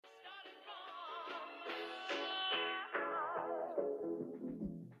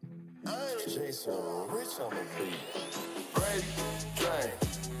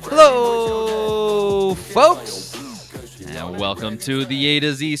Hello, folks, and welcome to the A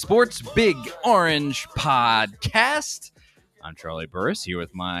to Z Sports Big Orange Podcast. I'm Charlie Burris, here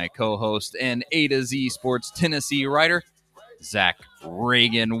with my co-host and A to Z Sports Tennessee writer, Zach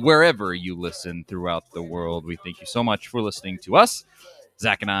Reagan. Wherever you listen throughout the world, we thank you so much for listening to us.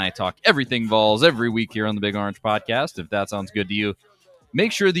 Zach and I talk everything Vols every week here on the Big Orange Podcast. If that sounds good to you,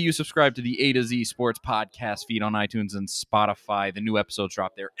 make sure that you subscribe to the A to Z Sports Podcast feed on iTunes and Spotify. The new episodes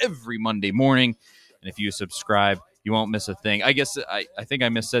drop there every Monday morning. And if you subscribe, you won't miss a thing. I guess I think I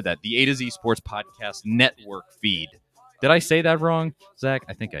missaid that. The A to Z Sports Podcast Network feed. Did I say that wrong, Zach?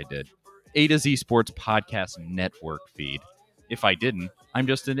 I think I did. A to Z Sports Podcast Network feed. If I didn't, I'm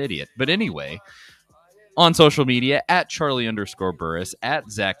just an idiot. But anyway, on social media, at Charlie_Burris, at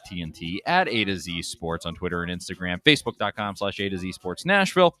ZachTNT, at A to Z Sports on Twitter and Instagram, Facebook.com/A to Z Sports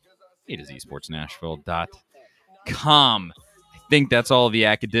Nashville, A to Z Sports Nashville.com. I think that's all the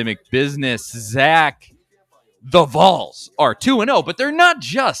academic business. Zach, the Vols are 2-0, but they're not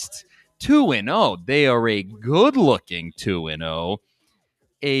just 2-0. They are a good-looking 2-0.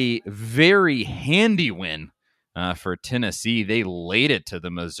 A very handy win for Tennessee. They laid it to the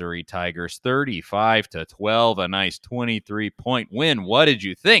Missouri Tigers 35-12, a nice 23-point win. What did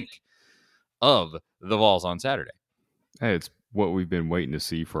you think of the Vols on Saturday? Hey, it's what we've been waiting to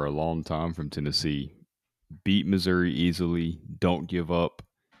see for a long time from Tennessee. Beat Missouri easily. Don't give up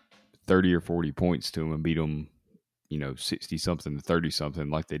 30 or 40 points to them and beat them, 60-something to 30-something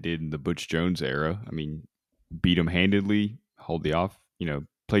like they did in the Butch Jones era. I mean, beat them handedly, hold the off,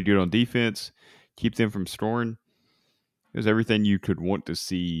 play good on defense, keep them from scoring. It was everything you could want to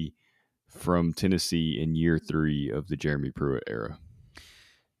see from Tennessee in year 3 of the Jeremy Pruitt era.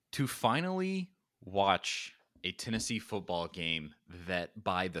 To finally watch a Tennessee football game that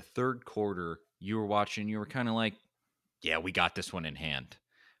by the third quarter you were watching, you were kind of like, yeah, we got this one in hand,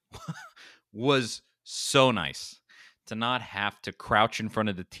 was so nice to not have to crouch in front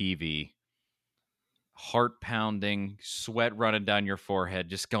of the TV, heart pounding, sweat running down your forehead,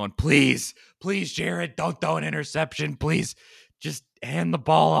 just going, please, Jared, don't throw an interception. Please, just hand the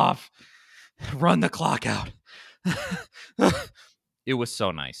ball off. Run the clock out. It was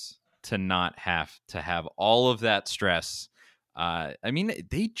so nice to not have to have all of that stress.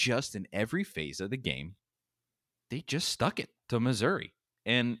 They just, in every phase of the game, they just stuck it to Missouri.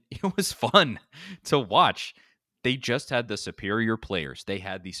 And it was fun to watch. They just had the superior players. They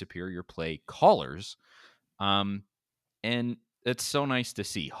had the superior play callers. And it's so nice to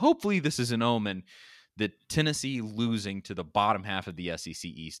see. Hopefully this is an omen that Tennessee losing to the bottom half of the SEC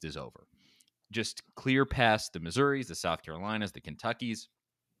East is over. Just clear past the Missouris, the South Carolinas, the Kentuckys.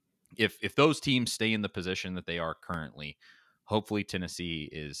 If those teams stay in the position that they are currently, hopefully Tennessee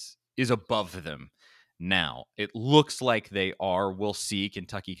is above them now. It looks like they are. We'll see.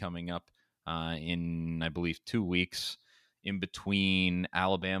 Kentucky coming up in, I believe, 2 weeks. In between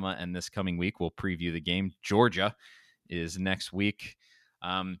Alabama and this coming week, we'll preview the game. Georgia is next week.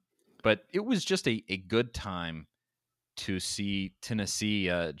 But it was just a good time to see Tennessee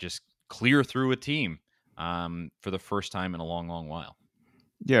just clear through a team for the first time in a long, long while.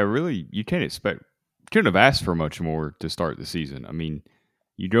 Yeah, really, you couldn't have asked for much more to start the season. I mean,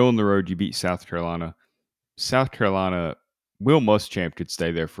 you go on the road, you beat South Carolina. South Carolina, Will Muschamp could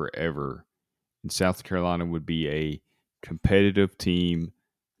stay there forever. And South Carolina would be a competitive team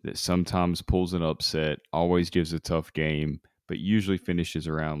that sometimes pulls an upset, always gives a tough game, but usually finishes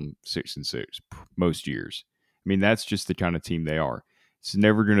around 6-6 most years. I mean, that's just the kind of team they are. It's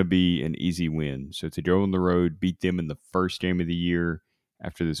never going to be an easy win. So to go on the road, beat them in the first game of the year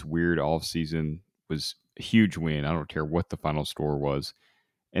after this weird offseason was a huge win. I don't care what the final score was.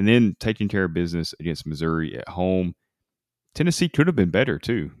 And then taking care of business against Missouri at home. Tennessee could have been better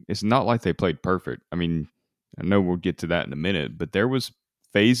too. It's not like they played perfect. I mean, I know we'll get to that in a minute, but there was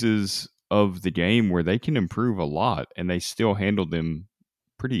phases of the game where they can improve a lot, and they still handled them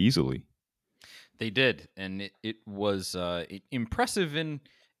pretty easily. They did, and it was impressive in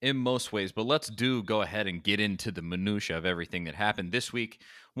most ways. But let's go ahead and get into the minutia of everything that happened this week.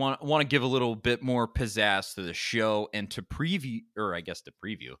 Want to give a little bit more pizzazz to the show and to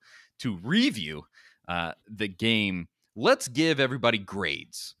review the game. Let's give everybody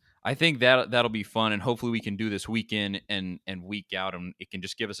grades. I think that'll be fun, and hopefully we can do this week in and week out, and it can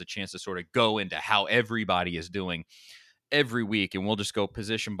just give us a chance to sort of go into how everybody is doing every week, and we'll just go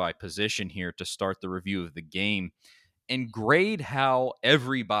position by position here to start the review of the game and grade how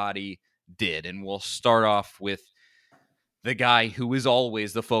everybody did. And we'll start off with the guy who is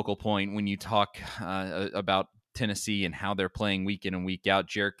always the focal point when you talk about Tennessee and how they're playing week in and week out.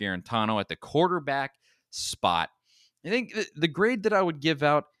 Jarrett Garantano at the quarterback spot. I think the grade that I would give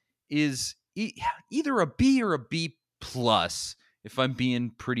out is either a B or a B plus, if I'm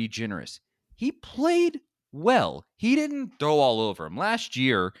being pretty generous. He played well. He didn't throw all over him. Last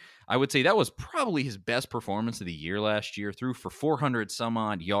year, I would say that was probably his best performance of the year last year, threw for 400 some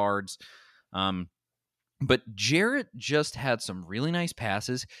odd yards. But Jarrett just had some really nice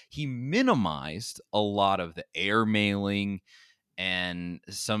passes. He minimized a lot of the air mailing and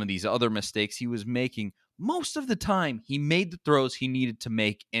some of these other mistakes he was making. Most of the time, he made the throws he needed to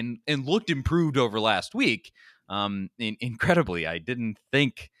make and looked improved over last week. Incredibly, I didn't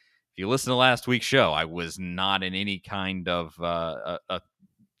think, if you listen to last week's show, I was not in any kind of a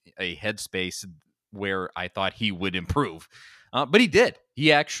headspace where I thought he would improve. But he did.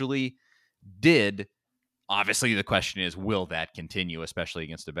 He actually did. Obviously, the question is, will that continue, especially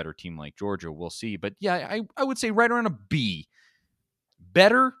against a better team like Georgia? We'll see. But yeah, I would say right around a B.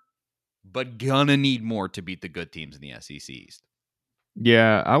 Better, but gonna need more to beat the good teams in the SEC East.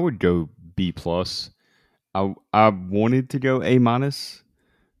 Yeah, I would go B plus. I wanted to go A minus,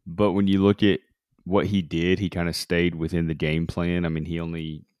 but when you look at what he did, he kind of stayed within the game plan. I mean, he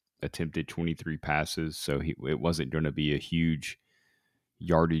only attempted 23 passes, so it wasn't going to be a huge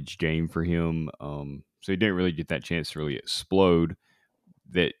yardage game for him. So he didn't really get that chance to really explode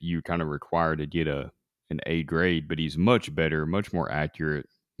that you kind of require to get an A grade. But he's much better, much more accurate.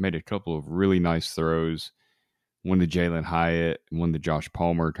 Made a couple of really nice throws. One to Jalen Hyatt, one to Josh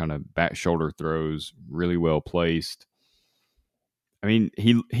Palmer, kind of back shoulder throws, really well placed. I mean,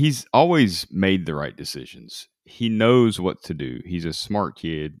 he's always made the right decisions. He knows what to do. He's a smart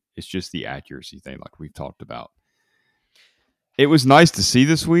kid. It's just the accuracy thing, like we've talked about. It was nice to see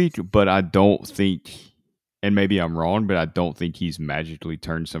this week, but I don't think, and maybe I'm wrong, but I don't think he's magically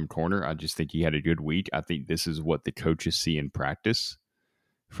turned some corner. I just think he had a good week. I think this is what the coaches see in practice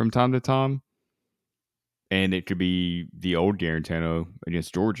from time to time. And it could be the old Garantano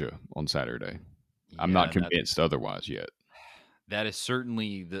against Georgia on Saturday. I'm not convinced otherwise yet. That is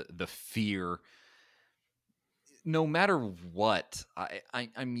certainly the fear. No matter what,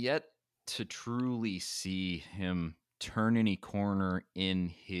 I'm yet to truly see him turn any corner in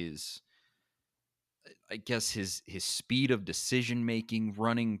his, I guess, his speed of decision making,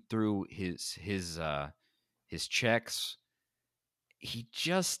 running through his checks. He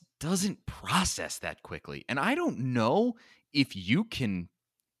just doesn't process that quickly. And I don't know if you can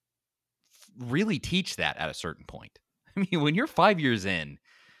really teach that at a certain point. I mean, when you're 5 years in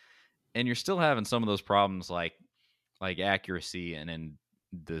and you're still having some of those problems like accuracy and then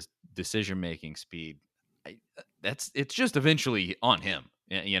the decision-making speed, it's just eventually on him,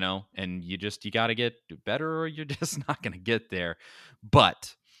 and you got to get better or you're just not going to get there.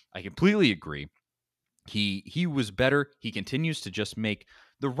 But I completely agree. He was better. He continues to just make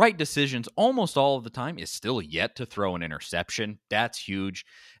the right decisions almost all of the time. Is still yet to throw an interception. That's huge.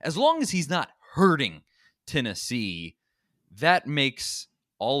 As long as he's not hurting Tennessee, that makes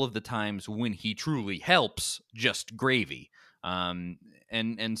all of the times when he truly helps just gravy. And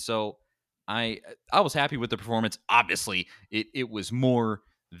so I was happy with the performance. Obviously, it was more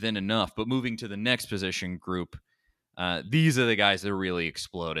than enough. But moving to the next position group, these are the guys that really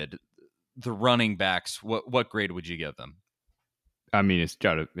exploded. The running backs, what grade would you give them? I mean,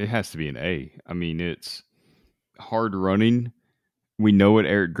 it has to be an A. I mean, it's hard running. We know what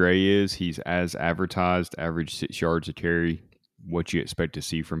Eric Gray is. He's as advertised, average 6 yards a carry. What you expect to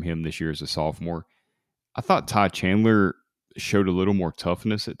see from him this year as a sophomore. I thought Ty Chandler showed a little more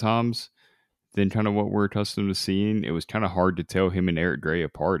toughness at times than kind of what we're accustomed to seeing. It was kind of hard to tell him and Eric Gray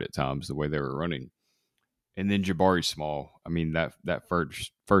apart at times, the way they were running. And then Jabari Small. I mean, that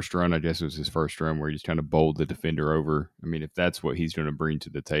first run, I guess it was his first run where he just kind of bowled the defender over. I mean, if that's what he's going to bring to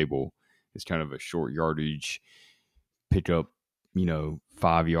the table, it's kind of a short yardage, pick up,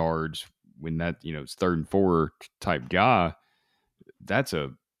 5 yards when that, it's 3rd and 4 type guy. That's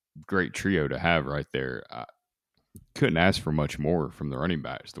a great trio to have right there. I couldn't ask for much more from the running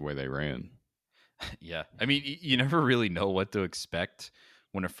backs, the way they ran. Yeah. I mean, you never really know what to expect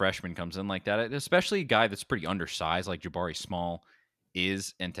when a freshman comes in like that, especially a guy that's pretty undersized like Jabari Small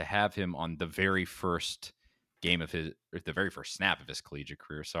is, and to have him on the very first game of his, or the very first snap of his collegiate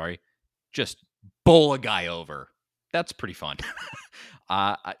career, just bowl a guy over. That's pretty fun.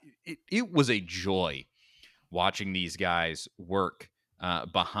 It was a joy watching these guys work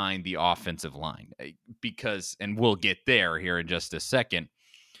behind the offensive line because, and we'll get there here in just a second,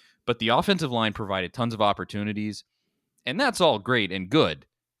 but the offensive line provided tons of opportunities. And that's all great and good,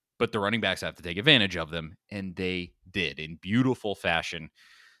 but the running backs have to take advantage of them, and they did in beautiful fashion.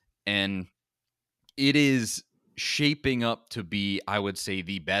 And it is shaping up to be, I would say,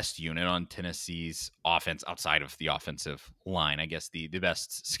 the best unit on Tennessee's offense outside of the offensive line. I guess the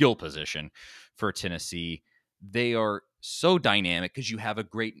best skill position for Tennessee. They are so dynamic because you have a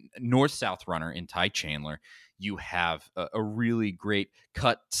great north-south runner in Ty Chandler. You have a really great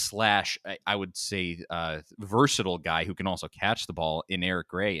cut slash, I would say, versatile guy who can also catch the ball in Eric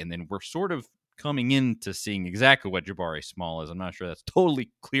Gray. And then we're sort of coming into seeing exactly what Jabari Small is. I'm not sure that's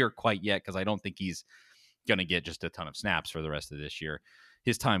totally clear quite yet because I don't think he's going to get just a ton of snaps for the rest of this year.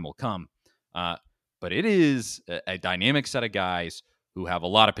 His time will come. But it is a dynamic set of guys who have a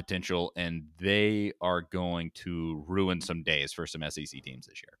lot of potential, and they are going to ruin some days for some SEC teams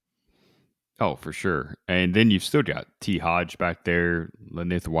this year. Oh, for sure. And then you've still got T. Hodge back there,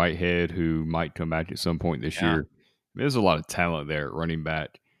 Lenith Whitehead, who might come back at some point this year. There's a lot of talent there at running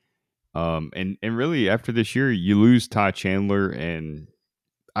back. And really after this year, you lose Ty Chandler, and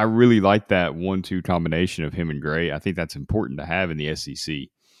I really like that 1-2 combination of him and Gray. I think that's important to have in the SEC.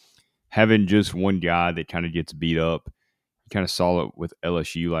 Having just one guy that kind of gets beat up, you kind of saw it with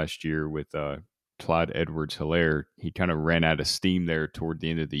LSU last year with Clyde Edwards-Helaire. He kind of ran out of steam there toward the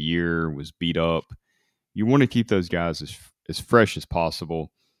end of the year, was beat up. You want to keep those guys as fresh as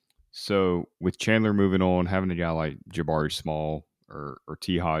possible. So with Chandler moving on, having a guy like Jabari Small or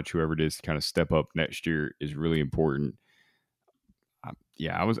T. Hodge, whoever it is, to kind of step up next year is really important.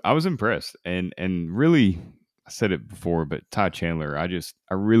 I was impressed, and really, I said it before, but Ty Chandler,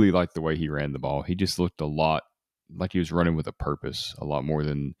 I really liked the way he ran the ball. He just looked a lot like he was running with a purpose, a lot more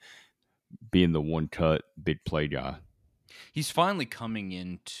than being the one cut big play guy. He's finally coming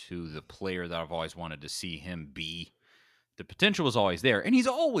into the player that I've always wanted to see him be. The potential was always there, and he's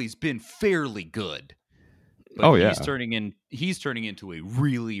always been fairly good. But he's turning into a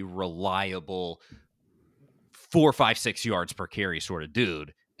really reliable 4, 5, 6 yards per carry sort of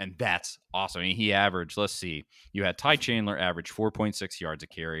dude. And that's awesome. I mean, he averaged, let's see, you had Ty Chandler average 4.6 yards a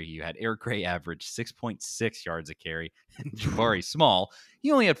carry. You had Eric Gray average 6.6 yards a carry. And Jabari Small,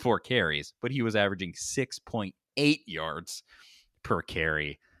 he only had 4 carries, but he was averaging 6.8 yards per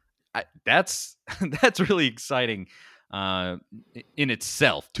carry. That's really exciting in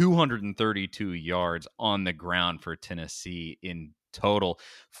itself. 232 yards on the ground for Tennessee in total.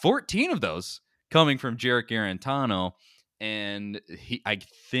 14 of those coming from Jarek Arantano. And I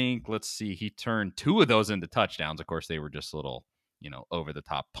think, let's see, he turned 2 of those into touchdowns. Of course, they were just little, over the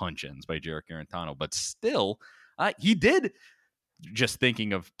top punch-ins by Jarek Arantano. But still, he did, just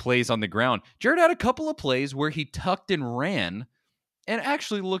thinking of plays on the ground, Jared had a couple of plays where he tucked and ran and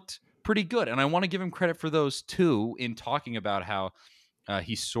actually looked pretty good. And I want to give him credit for those too, in talking about how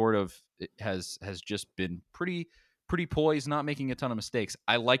he sort of has just been pretty poised, not making a ton of mistakes.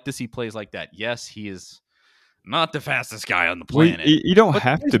 I like to see plays like that. Yes, he is not the fastest guy on the planet. Well, you don't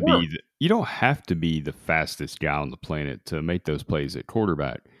have to be. You don't have to be the fastest guy on the planet to make those plays at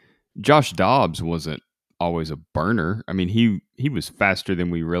quarterback. Josh Dobbs wasn't always a burner. I mean, he was faster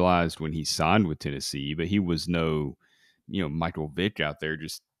than we realized when he signed with Tennessee, but he was no, Michael Vick out there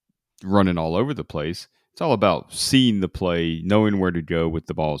just running all over the place. It's all about seeing the play, knowing where to go with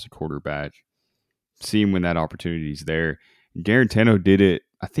the ball as a quarterback, seeing when that opportunity is there. Garantano did it.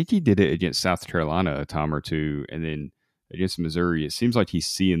 I think he did it against South Carolina a time or two, and then against Missouri, it seems like he's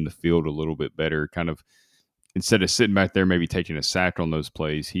seeing the field a little bit better. Kind of instead of sitting back there, maybe taking a sack on those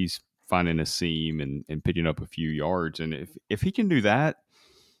plays, he's finding a seam and picking up a few yards. And if he can do that,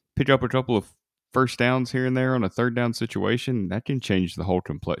 pick up a couple of first downs here and there on a third down situation, that can change the whole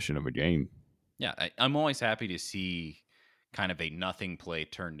complexion of a game. Yeah, I'm always happy to see kind of a nothing play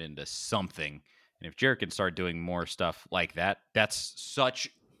turned into something. And if Jarek can start doing more stuff like that, that's such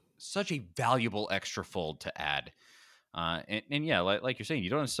a valuable extra fold to add. And yeah, like you're saying,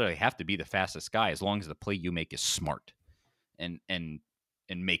 you don't necessarily have to be the fastest guy as long as the play you make is smart and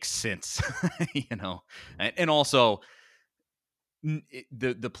makes sense, And also,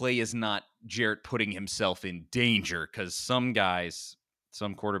 the play is not Jarrett putting himself in danger, because some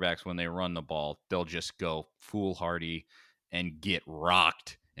quarterbacks, when they run the ball, they'll just go foolhardy and get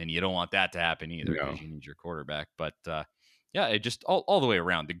rocked. And you don't want that to happen either, because you need your quarterback. But yeah, it just all the way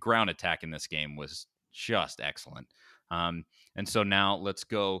around, the ground attack in this game was just excellent. And so now let's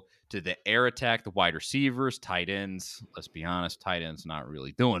go to the air attack, the wide receivers, tight ends. Let's be honest, tight ends not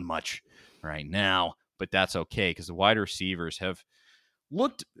really doing much right now, but that's okay, because the wide receivers have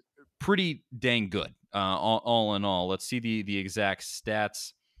looked pretty dang good. All in all, let's see the exact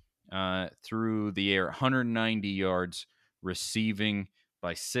stats through the air. 190 yards receiving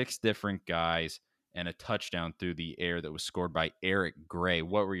by 6 different guys, and a touchdown through the air that was scored by Eric Gray.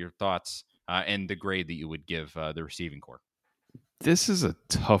 What were your thoughts and the grade that you would give the receiving corps? This is a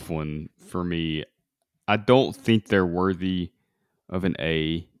tough one for me. I don't think they're worthy of an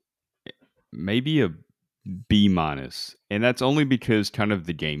A, maybe a B minus, and that's only because kind of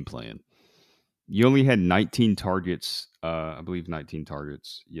the game plan. You only had 19 targets. I believe 19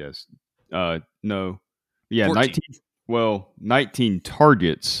 targets. Yes. No. Yeah, 14. 19. Well, 19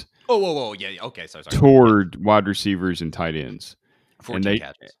 targets Oh, whoa, whoa, yeah, yeah. Okay, sorry. Yeah, toward wide receivers and tight ends, and 14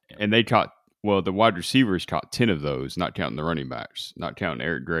 catches. Yeah, they caught. Well, the wide receivers caught 10 of those, not counting the running backs, not counting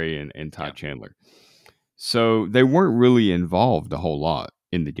Eric Gray and Ty yeah, Chandler. So they weren't really involved a whole lot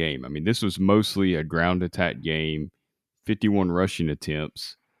in the game. I mean, this was mostly a ground attack game, 51 rushing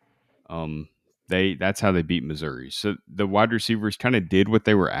attempts. Um, that's how they beat Missouri. So the wide receivers kind of did what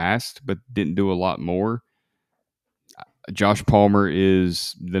they were asked, but didn't do a lot more. Josh Palmer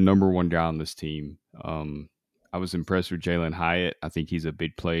is the number one guy on this team. I was impressed with Jalen Hyatt. I think he's a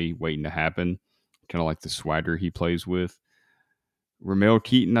big play waiting to happen, kind of like the swagger he plays with. Ramel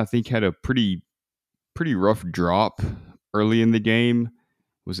Keaton, I think, had a pretty rough drop early in the game.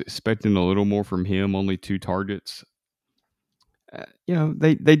 Was expecting a little more from him. Only 2 targets.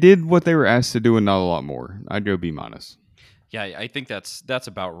 They did what they were asked to do and not a lot more. I'd go B minus. yeah. I think that's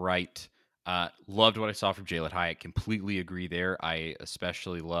about right. Loved what I saw from Jalen Hyatt. Completely agree there. I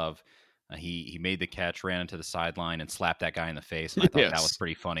especially love he made the catch, ran into the sideline, and slapped that guy in the face, and I thought that was Yes.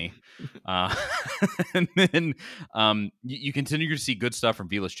 pretty funny. Uh, and then you continue to see good stuff from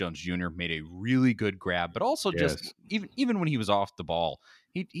Velus Jones Jr. Made a really good grab, but also just Yes. even when he was off the ball,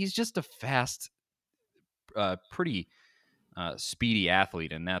 he's just a fast, pretty speedy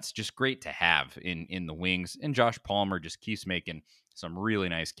athlete, and that's just great to have in the wings. And Josh Palmer just keeps making some really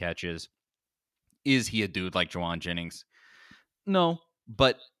nice catches. Is he a dude like Juwan Jennings? No,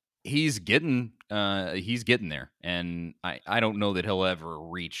 but he's getting there, and I don't know that he'll ever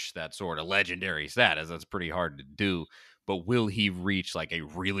reach that sort of legendary status. That's pretty hard to do. But will he reach like a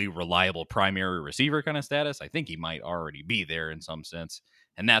really reliable primary receiver kind of status? I think he might already be there in some sense,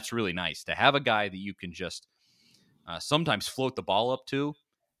 and that's really nice to have a guy that you can just sometimes float the ball up to,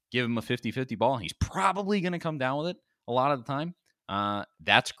 give him a 50-50 ball, and he's probably going to come down with it a lot of the time.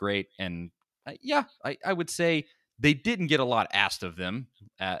 That's great. And yeah, I would say they didn't get a lot asked of them,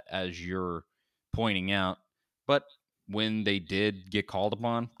 as you're pointing out. But when they did get called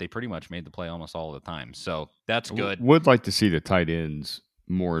upon, they pretty much made the play almost all the time. So that's good. Would like to see the tight ends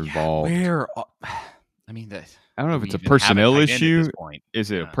more Yeah, involved. where? I mean, I don't know do if we it's a even have a personnel tight end at this issue. point?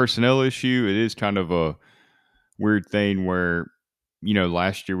 Is it a Yeah. personnel issue? It is kind of a weird thing where,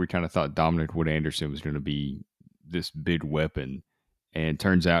 last year we kind of thought Dominic Wood Anderson was going to be this big weapon, and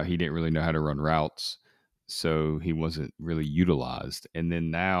turns out he didn't really know how to run routes, so he wasn't really utilized. And then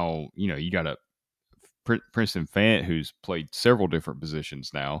now, you got a Princeton Fant who's played several different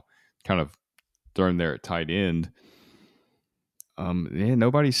positions now, kind of thrown there at tight end.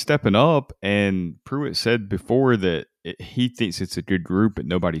 Nobody's stepping up, and Pruitt said before that he thinks it's a good group, but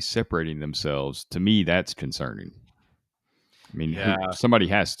nobody's separating themselves. To me, that's concerning. I mean, Yeah. somebody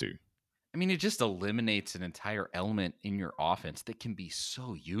has to. I mean, it just eliminates an entire element in your offense that can be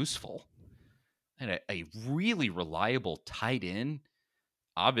so useful. And a really reliable tight end,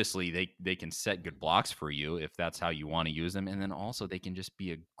 obviously they can set good blocks for you if that's how you want to use them. And then also they can just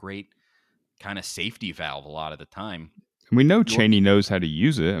be a great kind of safety valve a lot of the time. And we know You're, Cheney knows how to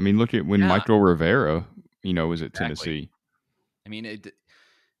use it. I mean, look at when yeah, Michael Rivera, was at exactly. Tennessee. I mean,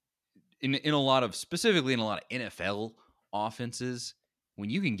 in a lot of, specifically in a lot of NFL offenses, when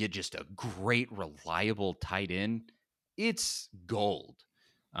you can get just a great reliable tight end, it's gold.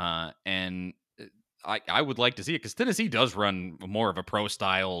 And I would like to see it because Tennessee does run more of a pro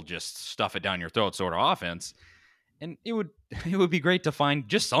style, just stuff it down your throat sort of offense, and it would it would be great to find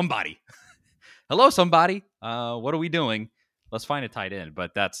just somebody. Hello, somebody. What are we doing? Let's find a tight end.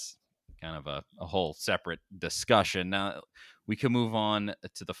 But that's kind of a whole separate discussion. Now we can move on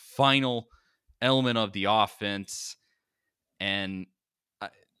to the final element of the offense, and I,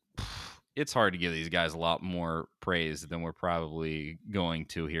 it's hard to give these guys a lot more praise than we're probably going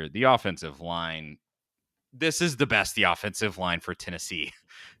to here. The offensive line, this is the best the offensive line for Tennessee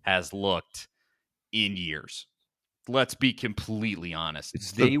has looked in years. Let's be completely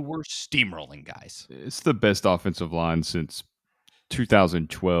honest. They were steamrolling guys. It's the best offensive line since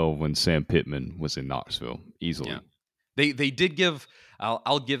 2012 when Sam Pittman was in Knoxville, easily. Yeah. They did give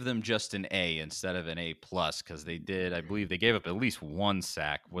I'll give them just an A instead of an A plus because they did, I believe they gave up at least one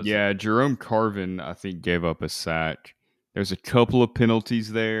sack. Jerome Carvin, I think, gave up a sack. There's a couple of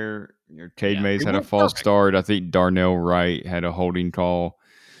penalties there. Cade Yeah, Mays they had a weren't false perfect. start. I think Darnell Wright had a holding call.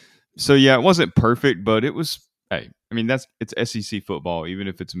 So yeah, it wasn't perfect, but it was. Hey, I mean it's SEC football. Even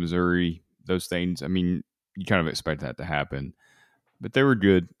if it's Missouri, those things. I mean, you kind of expect that to happen. but they were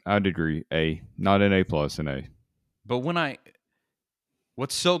good. I'd agree. Not an A plus, an A. But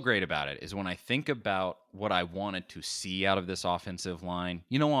what's so great about it is when I think about what I wanted to see out of this offensive line,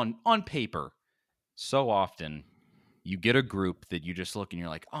 on paper, so often you get a group that you just look and you're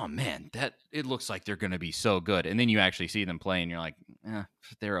like, oh man, that it looks like they're going to be so good. And then you actually see them play and you're like,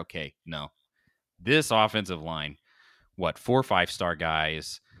 they're okay. No, this offensive line, what, 4 5-star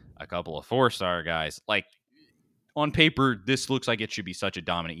guys, a couple of 4-star guys, like on paper, this looks like it should be such a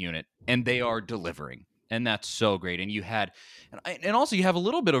dominant unit, and they are delivering. And that's so great. And and also you have a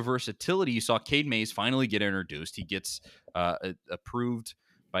little bit of versatility. You saw Cade Mays finally get introduced. He gets approved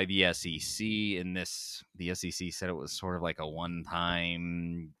by the SEC. The SEC said it was sort of like a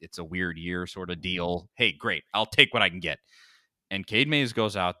one-time, it's a weird year sort of deal. Hey, great, I'll take what I can get. And Cade Mays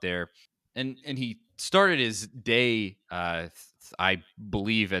goes out there, and he started his day, I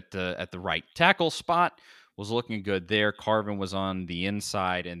believe, at the right tackle spot. Was looking good there. Carvin was on the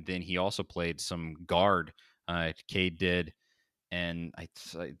inside, and then he also played some guard. Cade did, and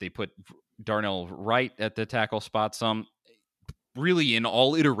they put Darnell Wright at the tackle spot. Some really in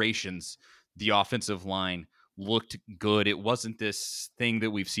all iterations, the offensive line looked good. It wasn't this thing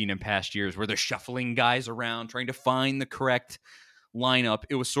that we've seen in past years where they're shuffling guys around trying to find the correct lineup.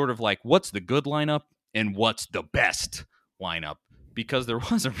 It was sort of like, what's the good lineup and what's the best lineup? Because there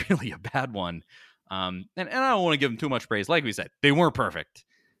wasn't really a bad one. And I don't want to give them too much praise. Like we said, they weren't perfect.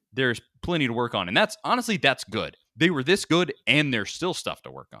 There's plenty to work on. And that's good. They were this good, and there's still stuff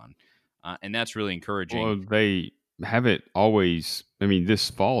to work on. And that's really encouraging. Well, they haven't always. I mean, this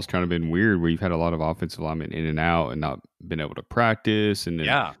fall's kind of been weird where you've had a lot of offensive linemen in and out and not been able to practice. And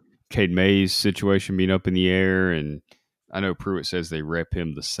then Cade Mays' situation being up in the air. And I know Pruitt says they rep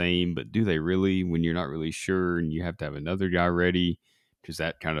him the same, but do they really when you're not really sure and you have to have another guy ready? Because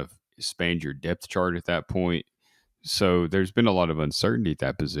that kind of expands your depth chart at that point. So there's been a lot of uncertainty at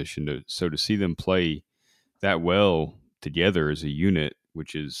that position. So to see them play that well together as a unit,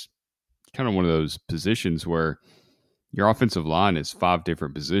 which is kind of one of those positions where your offensive line is 5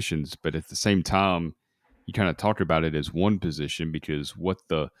 different positions, but at the same time, you kind of talk about it as one position because what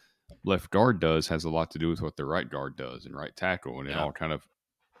the left guard does has a lot to do with what the right guard does and right tackle, and it all kind of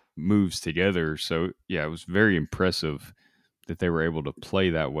moves together. So, yeah, it was very impressive that they were able to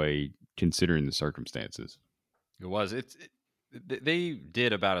play that way considering the circumstances. It was. They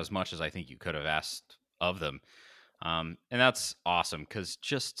did about as much as I think you could have asked of them. And that's awesome because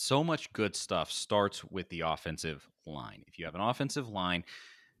just so much good stuff starts with the offensive line. If you have an offensive line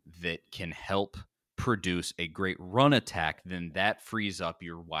that can help produce a great run attack, then that frees up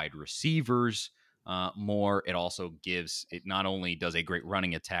your wide receivers more. It also it not only does a great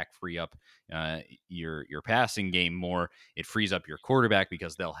running attack free up your passing game more, it frees up your quarterback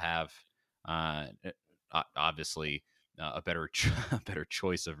because they'll have obviously a better a better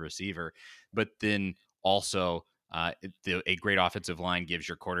choice of receiver, but then also a great offensive line gives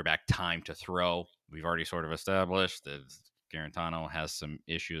your quarterback time to throw. We've already sort of established that Garantano has some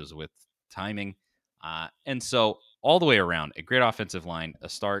issues with timing. And so all the way around, a great offensive line,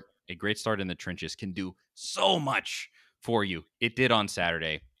 a great start in the trenches can do so much for you. It did on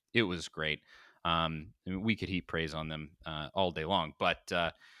Saturday. It was great. We could heap praise on them all day long, but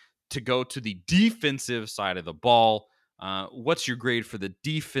to go to the defensive side of the ball, what's your grade for the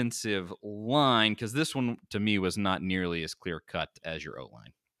defensive line? Because this one, to me, was not nearly as clear-cut as your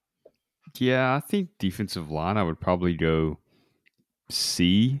O-line. Yeah, I think defensive line, I would probably go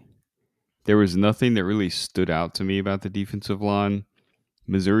C. There was nothing that really stood out to me about the defensive line.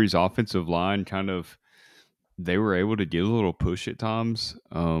 Missouri's offensive line they were able to get a little push at times.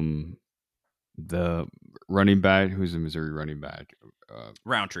 The running back, who's a Missouri running back,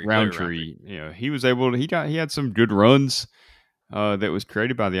 Roundtree. He was able to. He had some good runs that was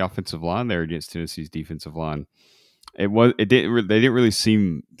created by the offensive line there against Tennessee's defensive line. They didn't really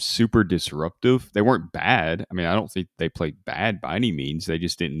seem super disruptive. They weren't bad. I mean, I don't think they played bad by any means. They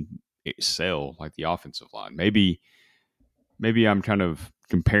just didn't excel like the offensive line. Maybe I'm kind of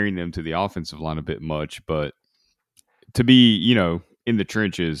comparing them to the offensive line a bit much, but to be, in the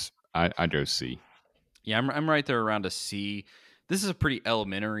trenches, I go C. Yeah, I'm right there around a C. This is a pretty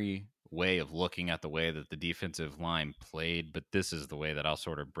elementary way of looking at the way that the defensive line played, but this is the way that I'll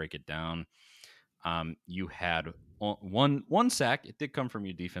sort of break it down. You had one sack. It did come from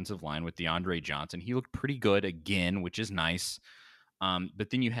your defensive line with DeAndre Johnson. He looked pretty good again, which is nice. But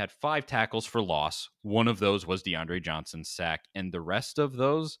then you had 5 tackles for loss. One of those was DeAndre Johnson's sack, and the rest of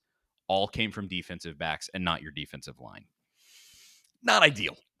those all came from defensive backs and not your defensive line. Not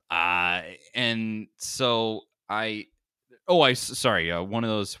ideal. And so Sorry. One of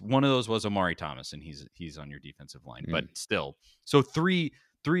those was Amari Thomas, and he's on your defensive line. But still, so three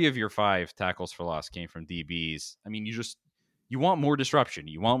of your 5 tackles for loss came from DBs. I mean, you want more disruption,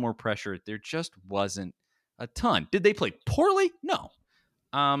 you want more pressure. There just wasn't a ton. Did they play poorly? No.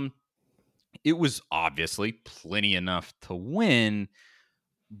 It was obviously plenty enough to win,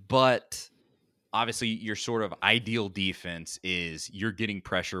 but obviously your sort of ideal defense is you're getting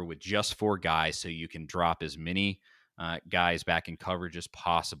pressure with just 4 guys so you can drop as many guys back in coverage as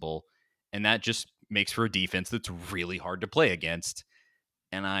possible, and that just makes for a defense that's really hard to play against.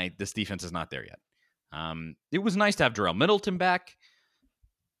 And this defense is not there yet. It was nice to have Jarrell Middleton back.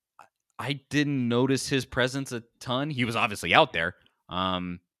 I didn't notice his presence a ton. He was obviously out there,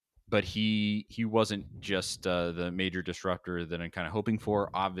 but he wasn't just the major disruptor that I'm kind of hoping for.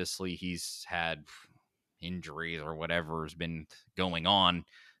 Obviously, he's had injuries or whatever has been going on.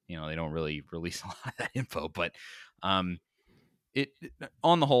 They don't really release a lot of that info, but it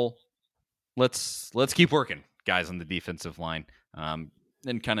on the whole, let's keep working, guys, on the defensive line,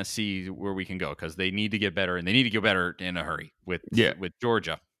 and kind of see where we can go, because they need to get better, and they need to get better in a hurry with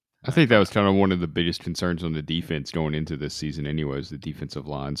Georgia. I think that was kind of one of the biggest concerns on the defense going into this season anyways, the defensive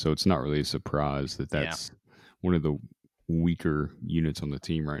line. So it's not really a surprise that that's one of the weaker units on the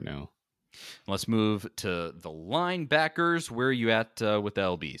team right now. Let's move to the linebackers. Where are you at with the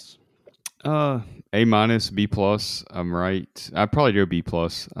LBs? A-, B+. I'm right. I'd probably go B+.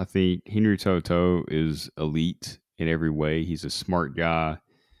 I think Henry To'o is elite in every way. He's a smart guy.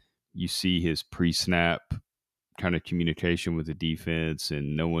 You see his pre-snap kind of communication with the defense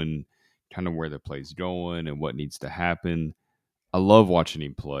and knowing kind of where the play's going and what needs to happen. I love watching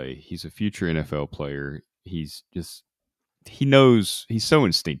him play. He's a future NFL player. He knows, he's so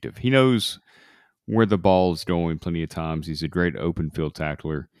instinctive. He knows where the ball is going plenty of times. He's a great open field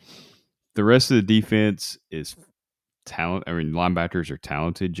tackler. The rest of the defense is talent. I mean, linebackers are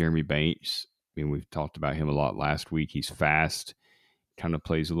talented. Jeremy Banks, we've talked about him a lot last week. He's fast, kind of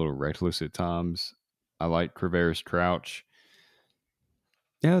plays a little reckless at times. I like Quavaris Crouch.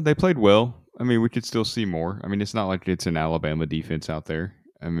 Yeah, they played well. We could still see more. It's not like it's an Alabama defense out there.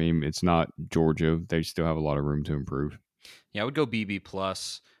 It's not Georgia. They still have a lot of room to improve. Yeah, I would go BB+.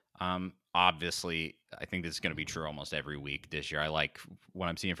 Obviously, I think this is going to be true almost every week this year. I like what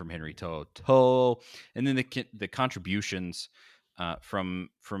I'm seeing from Henry To'o, and then the contributions from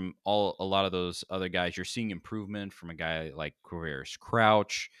a lot of those other guys. You're seeing improvement from a guy like Quavaris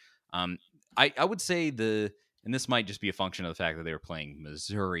Crouch. I would say and this might just be a function of the fact that they were playing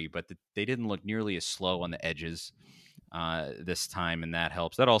Missouri, but they didn't look nearly as slow on the edges this time, and that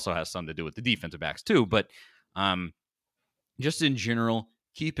helps. That also has something to do with the defensive backs too, but just in general,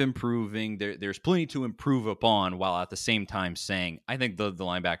 keep improving. There's plenty to improve upon, while at the same time saying, I think the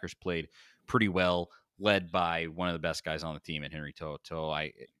linebackers played pretty well, led by one of the best guys on the team in Henry To'o.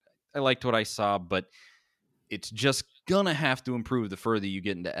 I liked what I saw, but it's just gonna have to improve the further you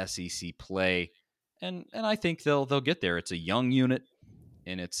get into SEC play, and I think they'll get there. It's a young unit,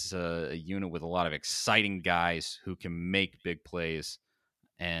 and it's a unit with a lot of exciting guys who can make big plays,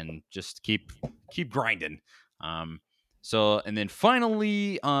 and just keep grinding. And then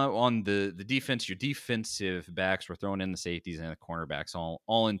finally, on the defense, your defensive backs, we're throwing in the safeties and the cornerbacks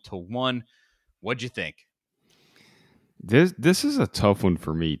all into one. What'd you think? This is a tough one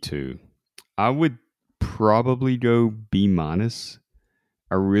for me too. I would probably go B-.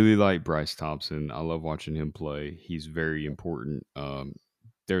 I really like Bryce Thompson. I love watching him play. He's very important.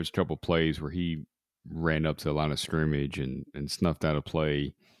 There's a couple plays where he ran up to the line of scrimmage and snuffed out a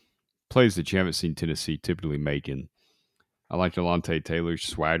plays that you haven't seen Tennessee typically making. I like Delonte Taylor's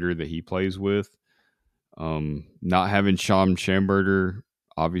swagger that he plays with. Not having Sean Schamberger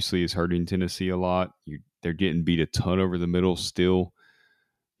obviously is hurting Tennessee a lot. They're getting beat a ton over the middle still.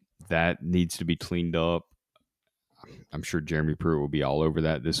 That needs to be cleaned up. I'm sure Jeremy Pruitt will be all over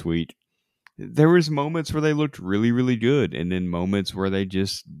that this week. There was moments where they looked really, really good, and then moments where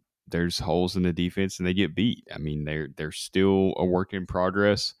there's holes in the defense and they get beat. They're still a work in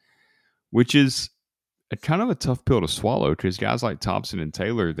progress, which is a kind of a tough pill to swallow, because guys like Thompson and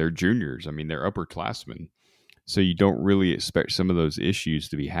Taylor, they're juniors. They're upperclassmen. So you don't really expect some of those issues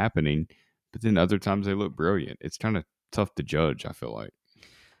to be happening, but then other times they look brilliant. It's kind of tough to judge, I feel like.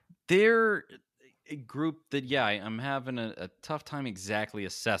 They're a group that, I'm having a tough time exactly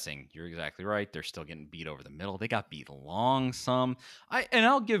assessing. You're exactly right. They're still getting beat over the middle. They got beat long some.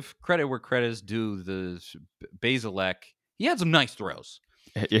 I'll give credit where credit is due. The Basilek, he had some nice throws.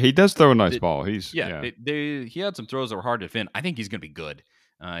 He does throw a nice ball. He had some throws that were hard to defend. I think he's going to be good.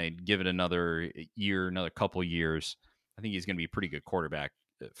 Give it another year, another couple years. I think he's going to be a pretty good quarterback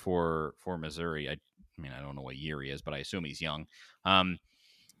for Missouri. I mean, I don't know what year he is, but I assume he's young.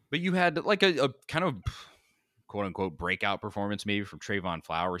 But you had like a kind of quote unquote breakout performance maybe from Trayvon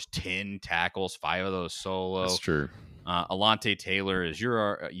Flowers, 10 tackles, 5 of those solo. That's true. Alontae Taylor, as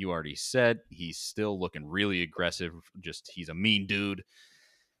you already said, he's still looking really aggressive. Just he's a mean dude.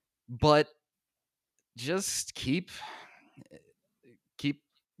 But just keep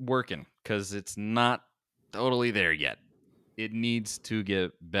working because it's not totally there yet. It needs to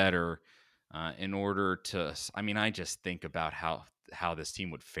get better in order to. I mean, I just think about how this team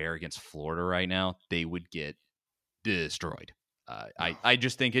would fare against Florida right now. They would get destroyed. I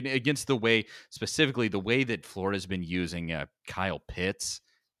just think against the way, specifically the way that Florida's been using Kyle Pitts.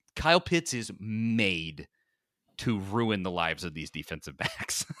 Kyle Pitts is made to ruin the lives of these defensive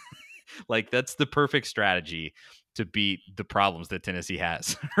backs. Like, that's the perfect strategy to beat the problems that Tennessee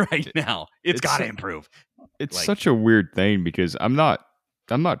has right now. It's got to improve. It's such a weird thing because I'm not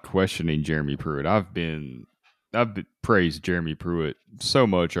questioning Jeremy Pruitt. I've praised Jeremy Pruitt so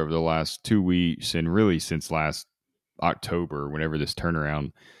much over the last 2 weeks and really since last October, whenever this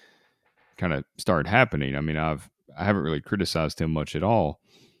turnaround kind of started happening. I mean, I haven't really criticized him much at all.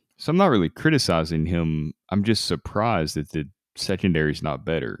 So I'm not really criticizing him. I'm just surprised that the secondary is not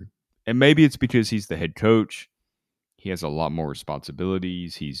better. And maybe it's because he's the head coach. He has a lot more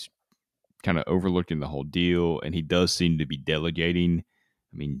responsibilities. He's kind of overlooking the whole deal, and he does seem to be delegating.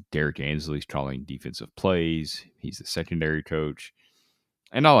 I mean, Derek Ansley's calling defensive plays. He's the secondary coach.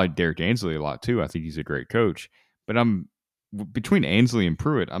 And I like Derek Ansley a lot, too. I think he's a great coach. But between Ansley and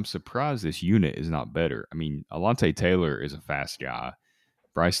Pruitt, I'm surprised this unit is not better. I mean, Alontae Taylor is a fast guy.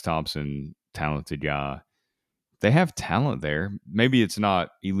 Bryce Thompson, talented guy. They have talent there. Maybe it's not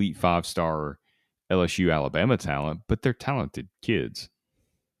elite 5-star LSU, Alabama talent, but they're talented kids,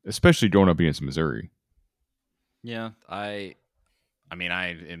 especially going up against Missouri. Yeah, I mean,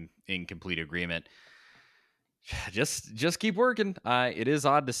 I am in complete agreement. Just keep working. It is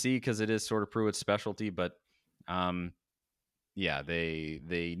odd to see because it is sort of Pruitt's specialty, but yeah,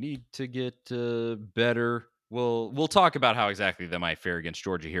 they need to get better. We'll talk about how exactly they might fare against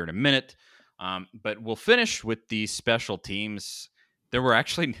Georgia here in a minute. But we'll finish with the special teams. There were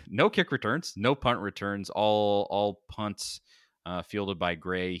actually no kick returns, no punt returns, all punts fielded by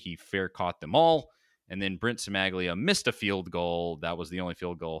Gray. He fair caught them all. And then Brent Cimaglia missed a field goal. That was the only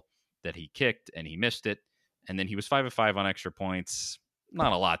field goal that he kicked, and he missed it. And then he was 5 of 5 on extra points.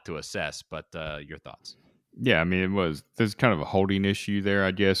 Not a lot to assess, but your thoughts? Yeah, I mean, there's kind of a holding issue there,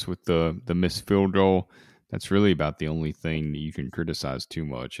 I guess, with the missed field goal. That's really about the only thing that you can criticize too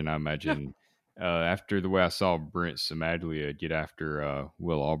much. And I imagine after the way I saw Brent Cimaglia get after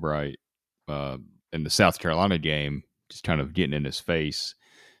Will Albright in the South Carolina game, just kind of getting in his face,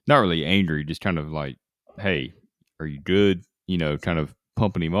 not really angry, just kind of like, hey, are you good? You know, kind of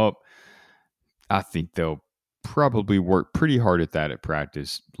pumping him up. I think they'll probably work pretty hard at that at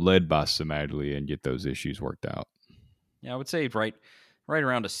practice, led by Cimaglia, and get those issues worked out. Yeah, I would say right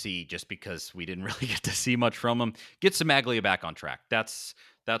around a C, just because we didn't really get to see much from him. Get Cimaglia back on track. That's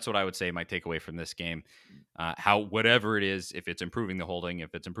what I would say my takeaway from this game. Whatever it is, if it's improving the holding,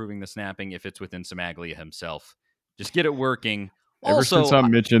 if it's improving the snapping, if it's within Cimaglia himself, just get it working. Ever since I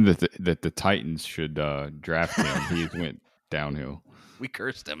mentioned that the Titans should draft him, he went downhill. We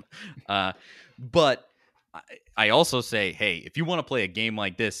cursed him. But I also say, hey, if you want to play a game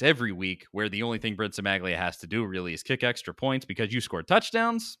like this every week where the only thing Brent Cimaglia has to do really is kick extra points because you scored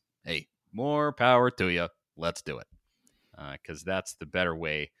touchdowns, hey, more power to you. Let's do it. Because that's the better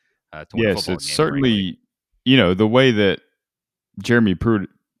way to win a football game. Yes, it's certainly, the way that Jeremy Pruitt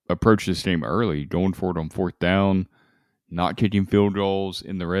approached this game early, going for it on 4th down, not kicking field goals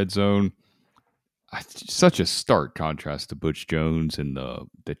in the red zone. Such a stark contrast to Butch Jones in the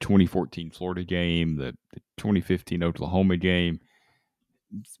 2014 Florida game, the 2015 Oklahoma game.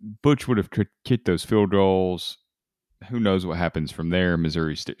 Butch would have kicked those field goals. Who knows what happens from there?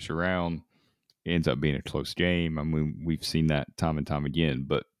 Missouri sticks around. It ends up being a close game. I mean, we've seen that time and time again.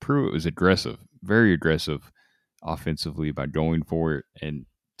 But Pruitt was aggressive, very aggressive offensively by going for it. And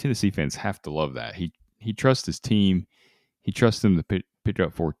Tennessee fans have to love that. He trusts his team. He trusts them to pick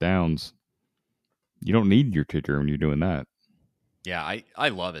up 4th downs. You don't need your kicker when you're doing that. Yeah, I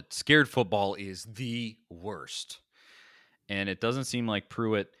love it. Scared football is the worst. And it doesn't seem like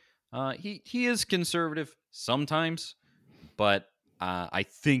Pruitt, he is conservative sometimes, but I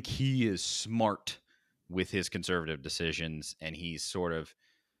think he is smart with his conservative decisions, and he's sort of,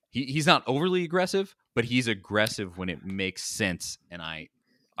 he's not overly aggressive, but he's aggressive when it makes sense, and I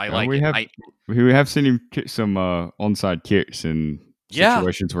like it. We have seen him kick some onside kicks and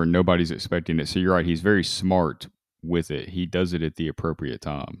situations where nobody's expecting it. So you're right. He's very smart with it. He does it at the appropriate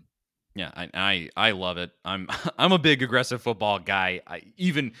time. Yeah, I love it. I'm I'm a big aggressive football guy.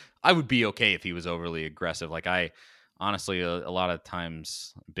 I would be okay if he was overly aggressive. Like I honestly a lot of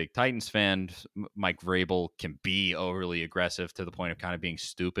times big Titans fan. Mike Vrabel can be overly aggressive to the point of kind of being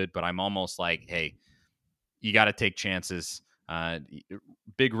stupid. But I'm almost like, hey, you got to take chances.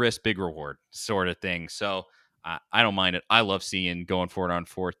 Big risk, big reward, sort of thing. So I don't mind it. I love seeing going for it on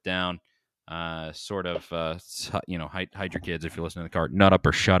fourth down. Hide your kids if you're listening to the car. Nut up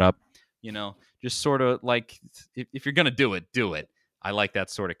or shut up. Just sort of like if you're gonna do it, do it. I like that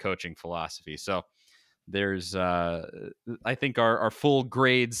sort of coaching philosophy. So there's, I think, our full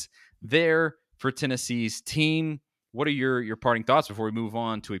grades there for Tennessee's team. What are your parting thoughts before we move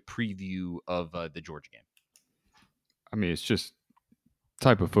on to a preview of the Georgia game? I mean, it's just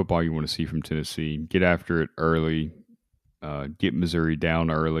type of football you want to see from Tennessee. Get after it early. Get Missouri down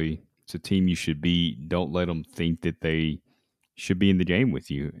early. It's a team you should beat. Don't let them think that they should be in the game with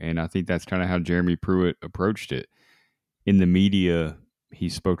you. And I think that's kind of how Jeremy Pruitt approached it. In the media, he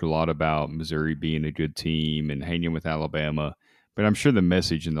spoke a lot about Missouri being a good team and hanging with Alabama. But I'm sure the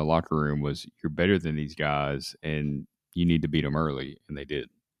message in the locker room was, you're better than these guys and you need to beat them early. And they did.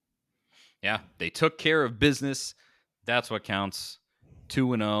 Yeah, they took care of business. That's what counts.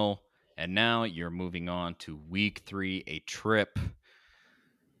 2-0. And now you're moving on to week 3, a trip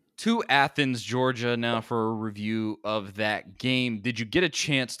to Athens, Georgia, now for a review of that game. Did you get a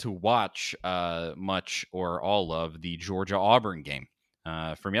chance to watch much or all of the Georgia Auburn game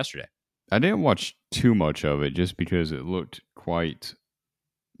from yesterday? I didn't watch too much of it just because it looked quite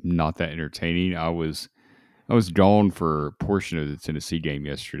not that entertaining. I was gone for a portion of the Tennessee game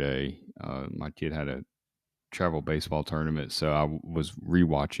yesterday. My kid had a travel baseball tournament, so I was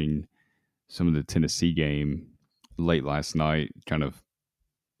rewatching some of the Tennessee game late last night. Kind of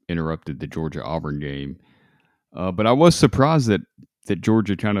interrupted the Georgia Auburn game, but I was surprised that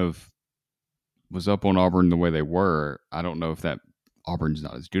Georgia kind of was up on Auburn the way they were. I don't know if that Auburn's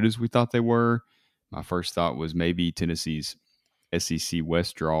not as good as we thought they were. My first thought was maybe Tennessee's SEC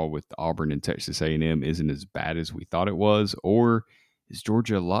West draw with Auburn and Texas A&M isn't as bad as we thought it was, or is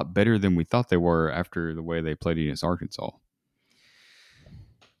Georgia a lot better than we thought they were after the way they played against Arkansas?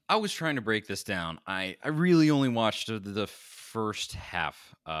 I was trying to break this down. I really only watched the first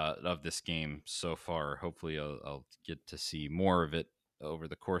half of this game so far. Hopefully, I'll get to see more of it over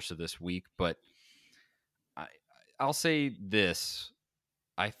the course of this week. But I, I'll say this.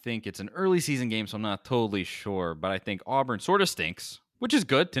 I think it's an early season game, so I'm not totally sure. But I think Auburn sort of stinks, which is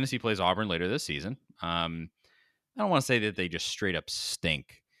good. Tennessee plays Auburn later this season. I don't want to say that they just straight up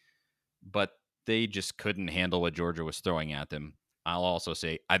stink, but they just couldn't handle what Georgia was throwing at them. I'll also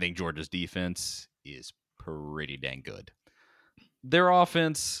say I think Georgia's defense is pretty dang good. Their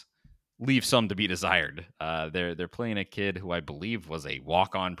offense leaves some to be desired. They're playing a kid who I believe was a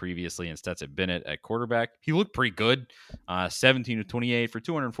walk on previously in Stetson Bennett at quarterback. He looked pretty good, 17 to 28 for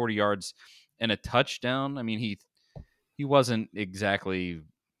 240 yards and a touchdown. I mean, he wasn't exactly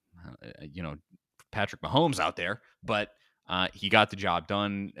Patrick Mahomes out there, but he got the job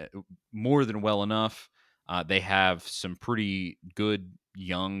done more than well enough. They have some pretty good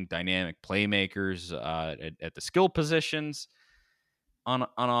young dynamic playmakers at the skill positions on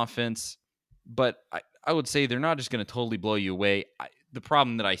offense, but I would say they're not just going to totally blow you away. The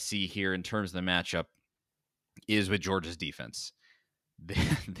problem that I see here in terms of the matchup is with Georgia's defense.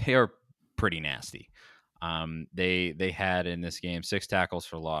 They are pretty nasty. They had in this game 6 tackles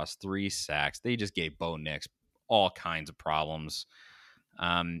for loss, 3 sacks. They just gave Bo Nix all kinds of problems,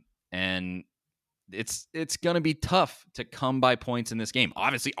 and it's going to be tough to come by points in this game.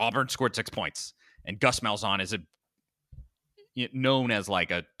 Obviously, Auburn scored 6 points, and Gus Malzahn is known as like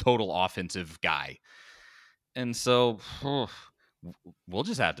a total offensive guy, and so we'll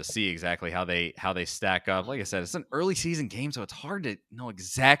just have to see exactly how they stack up. Like I said, it's an early season game, so it's hard to know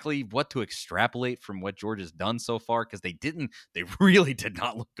exactly what to extrapolate from what Georgia's done so far, because they really did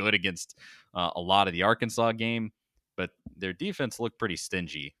not look good against a lot of the Arkansas game, but their defense looked pretty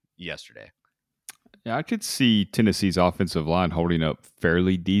stingy yesterday. Yeah, I could see Tennessee's offensive line holding up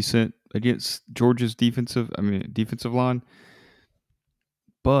fairly decent against Georgia's defensive line.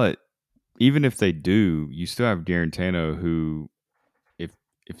 But even if they do, you still have Garantano, who, if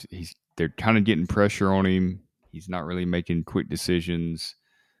they're kind of getting pressure on him, he's not really making quick decisions.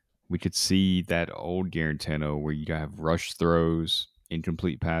 We could see that old Garantano where you have rush throws,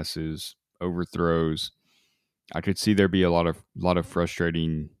 incomplete passes, overthrows. I could see there be a lot of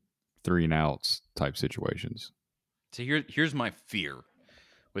frustrating 3 and outs type situations. So here's my fear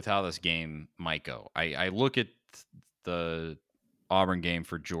with how this game might go. I look at the Auburn game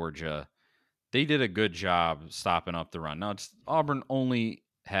for Georgia. They did a good job stopping up the run. Now, Auburn only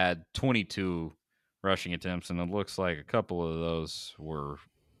had 22 rushing attempts, and it looks like a couple of those were,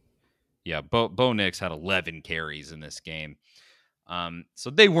 Bo Nix had 11 carries in this game. So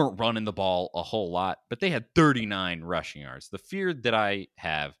they weren't running the ball a whole lot, but they had 39 rushing yards. The fear that I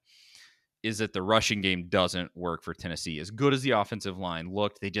have is that the rushing game doesn't work for Tennessee. As good as the offensive line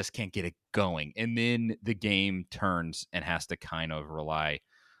looked, they just can't get it going. And then the game turns and has to kind of rely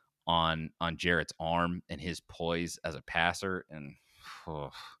on Jarrett's arm and his poise as a passer. And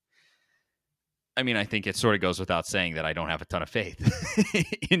I mean, I think it sort of goes without saying that I don't have a ton of faith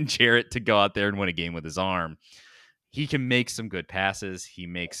in Jarrett to go out there and win a game with his arm. He can make some good passes. He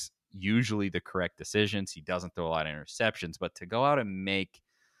makes usually the correct decisions. He doesn't throw a lot of interceptions, but to go out and make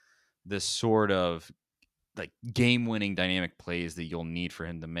this sort of like game-winning dynamic plays that you'll need for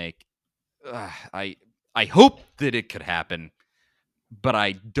him to make, I hope that it could happen, but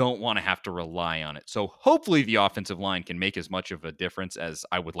I don't want to have to rely on it. So hopefully the offensive line can make as much of a difference as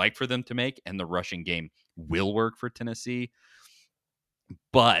I would like for them to make, and the rushing game will work for Tennessee.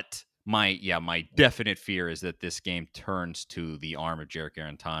 But my definite fear is that this game turns to the arm of Jarrett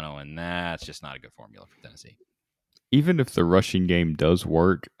Garantano, and that's just not a good formula for Tennessee. Even if the rushing game does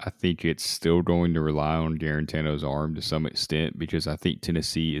work, I think it's still going to rely on Garantano's arm to some extent, because I think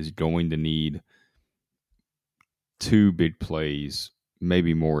Tennessee is going to need 2 big plays,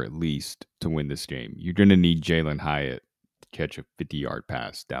 maybe more at least, to win this game. You're going to need Jalen Hyatt to catch a 50-yard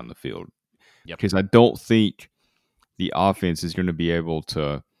pass down the field. Yep. Because I don't think the offense is going to be able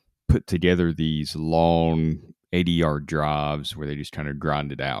to put together these long 80-yard drives where they just kind of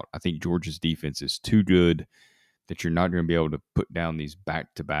grind it out. I think Georgia's defense is too good that you're not going to be able to put down these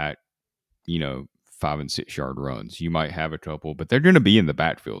back-to-back, 5 and 6 yard runs. You might have a couple, but they're going to be in the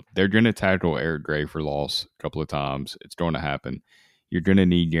backfield. They're going to tackle Eric Gray for loss a couple of times. It's going to happen. You're going to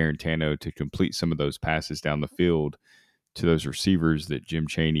need Garantano to complete some of those passes down the field to those receivers that Jim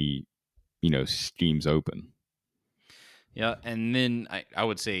Chaney, schemes open. Yeah, and then I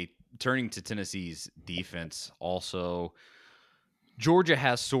would say turning to Tennessee's defense also, Georgia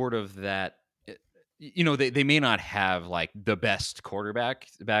has sort of that, they may not have like the best quarterback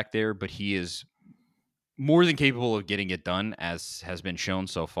back there, but he is more than capable of getting it done, as has been shown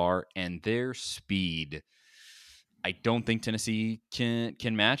so far. And their speed, I don't think Tennessee can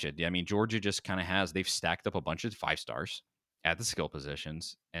match it. I mean, Georgia just kind of they've stacked up a bunch of 5-stars at the skill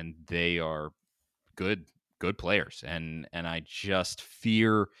positions, and they are good players. And I just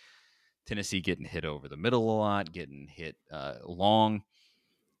fear Tennessee getting hit over the middle a lot, getting hit long,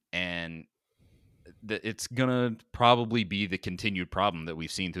 and it's gonna probably be the continued problem that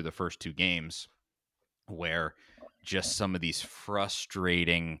we've seen through the first 2 games, where just some of these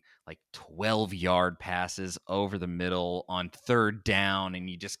frustrating like 12-yard passes over the middle on 3rd down, and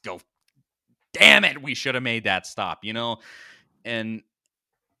you just go, damn it, we should have made that stop, and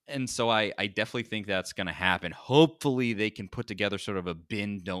so I definitely think that's going to happen. Hopefully they can put together sort of a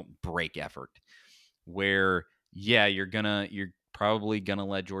bend don't break effort where you're probably going to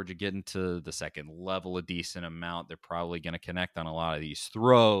let Georgia get into the second level a decent amount. They're probably going to connect on a lot of these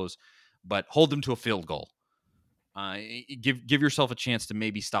throws, but hold them to a field goal. Give yourself a chance to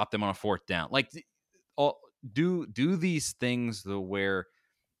maybe stop them on a 4th down. Like, do these things where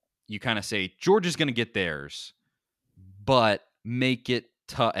you kind of say Georgia's going to get theirs, but make it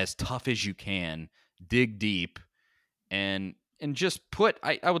as tough as you can. Dig deep, and just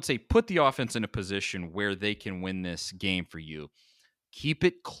I would say put the offense in a position where they can win this game for you. Keep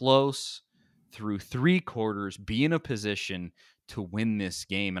it close through 3 quarters. Be in a position to win this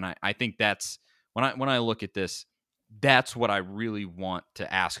game, and I think that's when I look at this, that's what I really want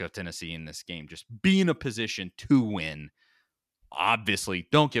to ask of Tennessee in this game. Just be in a position to win. Obviously,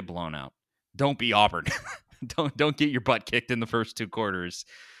 don't get blown out. Don't be Auburn. don't get your butt kicked in the first 2 quarters,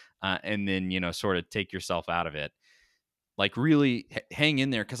 and then sort of take yourself out of it. Like, really hang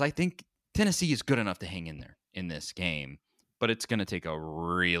in there, because I think Tennessee is good enough to hang in there in this game, but it's going to take a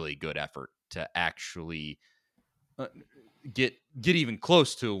really good effort to actually get even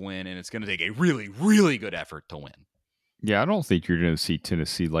close to a win, and it's going to take a really, really good effort to win. Yeah, I don't think you're going to see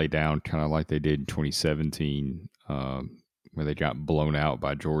Tennessee lay down kind of like they did in 2017, where they got blown out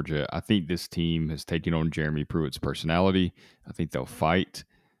by Georgia. I think this team has taken on Jeremy Pruitt's personality. I think they'll fight.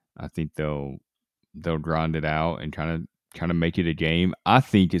 I think they'll grind it out and kind of make it a game. I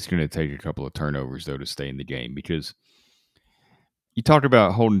think it's going to take a couple of turnovers though to stay in the game, because you talk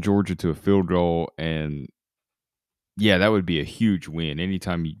about holding Georgia to a field goal, and yeah, that would be a huge win.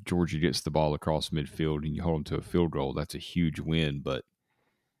 Anytime Georgia gets the ball across midfield and you hold them to a field goal, that's a huge win. But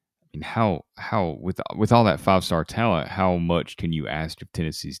I mean, how with all that 5-star talent, how much can you ask of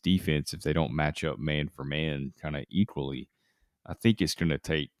Tennessee's defense if they don't match up man for man kind of equally? I think it's going to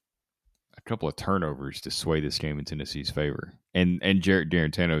take a couple of turnovers to sway this game in Tennessee's favor, and Jarrett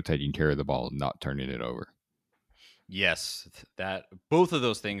Garantano taking care of the ball, not turning it over. Yes, that both of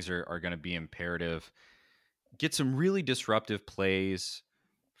those things are going to be imperative. Get some really disruptive plays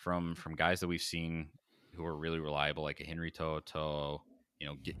from guys that we've seen who are really reliable, like a Henry Toto.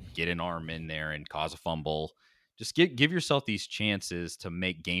 Get an arm in there and cause a fumble. Just give yourself these chances to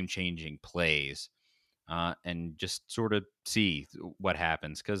make game changing plays, and just sort of see what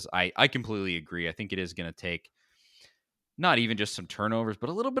happens. Because I completely agree. I think it is going to take not even just some turnovers, but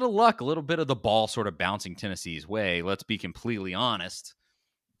a little bit of luck, a little bit of the ball sort of bouncing Tennessee's way. Let's be completely honest.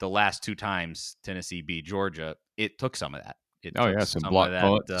 The last two times Tennessee beat Georgia, it took some of that. It Oh took yeah, some some of block that.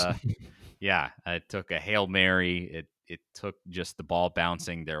 punts. Yeah, it took a Hail Mary. It took just the ball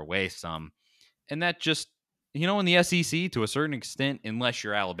bouncing their way some. And that just, in the SEC to a certain extent, unless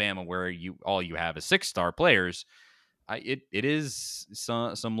you're Alabama, where all you have is 6-star players, it is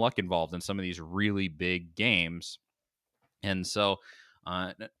some luck involved in some of these really big games. And so,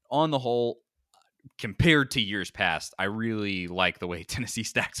 on the whole, compared to years past, I really like the way Tennessee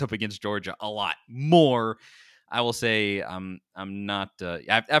stacks up against Georgia a lot more. I will say I'm not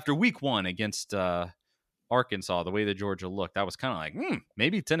after week 1 against Arkansas, the way that Georgia looked, I was kind of like,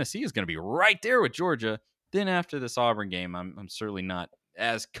 maybe Tennessee is going to be right there with Georgia. Then after this Auburn game, I'm certainly not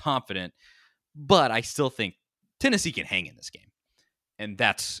as confident, but I still think Tennessee can hang in this game. And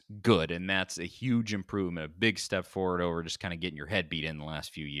that's good. And that's a huge improvement, a big step forward over just kind of getting your head beat in the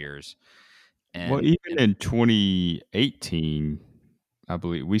last few years. Well, And even in 2018, I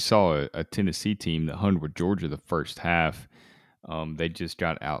believe we saw a Tennessee team that hung with Georgia the first half. They just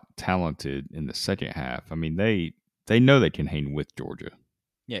got out talented in the second half. I mean, they know they can hang with Georgia.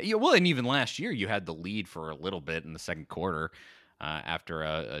 yeah, well, and even last year you had the lead for a little bit in the second quarter, after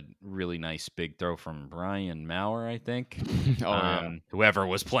a really nice big throw from Brian Maurer, I think, Oh yeah. whoever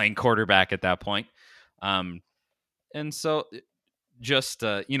was playing quarterback at that point. Um, and so just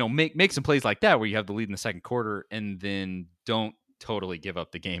make some plays like that where you have the lead in the second quarter and then don't totally give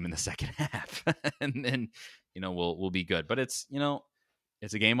up the game in the second half, and then we'll be good. But it's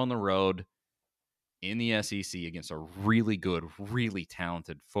a game on the road in the SEC against a really good, really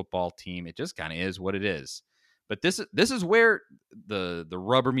talented football team. It just kind of is what it is. But this is where the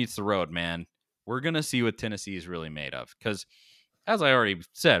rubber meets the road, man. We're gonna see what Tennessee is really made of, because as I already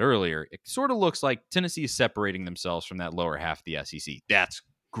said earlier, it sort of looks like Tennessee is separating themselves from that lower half of the SEC. That's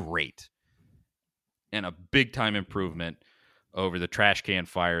great, and a big time improvement over the trash can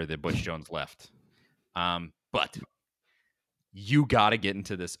fire that Butch Jones left. But you got to get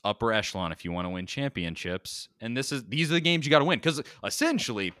into this upper echelon if you want to win championships. And these are the games you got to win. Because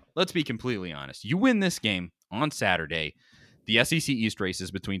essentially, let's be completely honest, you win this game on Saturday, the SEC East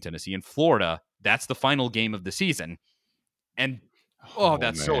races between Tennessee and Florida. That's the final game of the season. And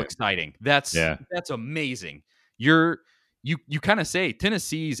that's so man. exciting. That's Yeah. amazing. You kind of say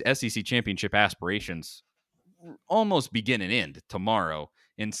Tennessee's SEC championship aspirations almost begin and end tomorrow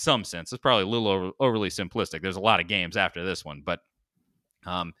in some sense. It's probably a little overly simplistic. There's a lot of games after this one, but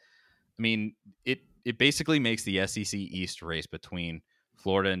I mean, it basically makes the SEC East race between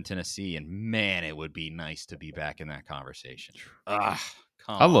Florida and Tennessee, and man, it would be nice to be back in that conversation. Ah,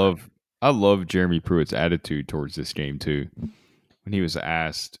 I come on. love I love Jeremy Pruitt's attitude towards this game too. When he was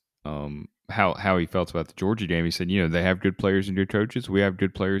asked how he felt about the Georgia game, he said, they have good players and good coaches. We have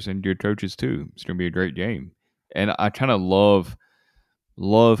good players and good coaches too. It's going to be a great game. And I kind of love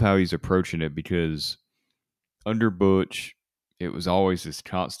how he's approaching it, because under Butch, it was always this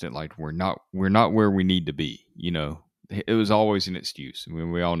constant like we're not where we need to be. It was always an excuse. I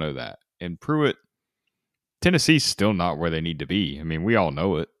mean, we all know that. And Pruitt, Tennessee's still not where they need to be. I mean, we all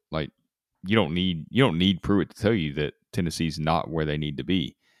know it. Like you don't need Pruitt to tell you that Tennessee's not where they need to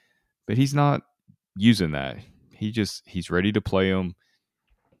be. But he's not using that. He's ready to play them,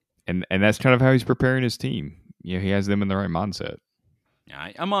 and that's kind of how he's preparing his team. He has them in the right mindset.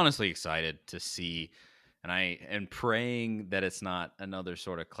 Yeah, I'm honestly excited to see, and I am praying that it's not another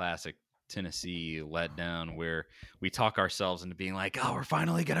sort of classic Tennessee letdown where we talk ourselves into being like, oh, we're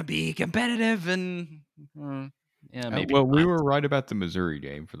finally going to be competitive, and yeah, maybe Well, we not. were right about the Missouri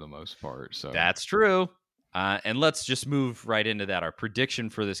game for the most part. So That's true. And let's just move right into that. Our prediction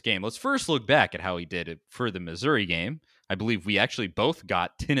for this game. Let's first look back at how he did it for the Missouri game. I believe we actually both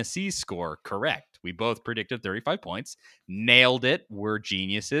got Tennessee's score correct. We both predicted 35 points, nailed it. We're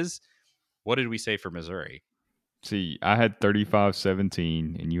geniuses. What did we say for Missouri? see, I had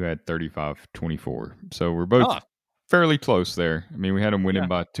 35-17 and you had 35-24. So we're both Oh, fairly close there. I mean, we had them winning yeah.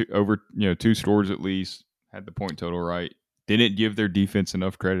 by two scores at least. Had the point total right. didn't give their defense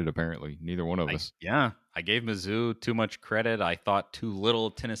enough credit, apparently. Neither one of us. I gave Mizzou too much credit. I thought too little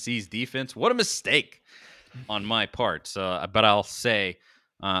of Tennessee's defense. What a mistake on my part. But I'll say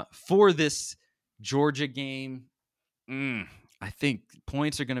for this Georgia game, I think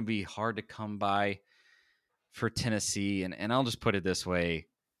points are going to be hard to come by for Tennessee. And I'll just put it this way.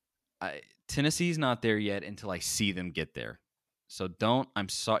 Tennessee's not there yet until I see them get there. So I'm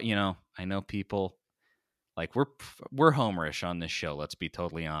sorry, I know people like we're homerish on this show. Let's be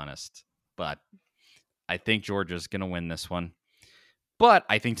totally honest. But I think Georgia's going to win this one. But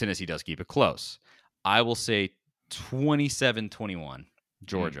I think Tennessee does keep it close. I will say 27-21,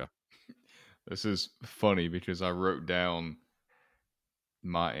 Georgia. This is funny because I wrote down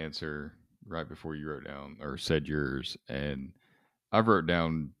my answer right before you wrote down or said yours. And I wrote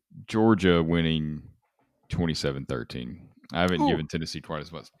down Georgia winning 27-13. I haven't given Tennessee quite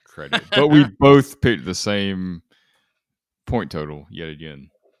as much credit, but we both picked the same point total yet again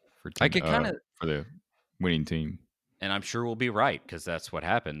for the winning team. And I'm sure we'll be right because that's what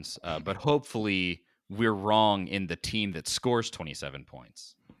happens. But hopefully we're wrong in the team that scores 27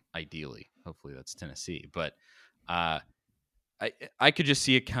 points. Ideally, hopefully that's Tennessee. But I could just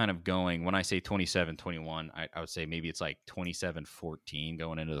see it kind of going. When I say 27-21, I would say maybe it's like 27-14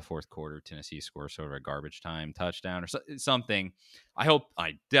 going into the fourth quarter. Tennessee scores sort of a garbage time touchdown or something.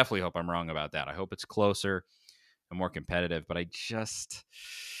 I definitely hope I'm wrong about that. I hope it's closer and more competitive. But I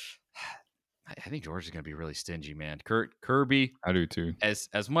think Georgia's going to be really stingy, man. Kirby. I do too.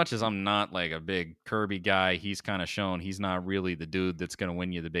 As much as I'm not like a big Kirby guy, he's kind of shown he's not really the dude that's going to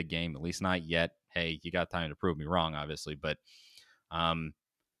win you the big game, at least not yet. Hey, you got time to prove me wrong, obviously. But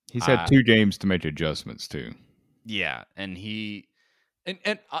he's had 2 games to make adjustments too. Yeah, and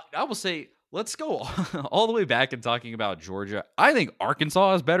I will say, let's go all the way back and talking about Georgia. I think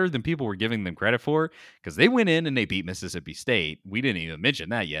Arkansas is better than people were giving them credit for because they went in and they beat Mississippi State. We didn't even mention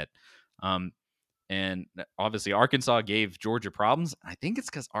that yet. And obviously Arkansas gave Georgia problems. I think it's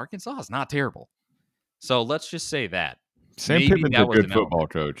because Arkansas is not terrible. So let's just say that. Sam Pittman's a good football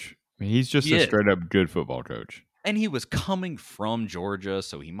coach. I mean, he's just a straight up good football coach. And he was coming from Georgia,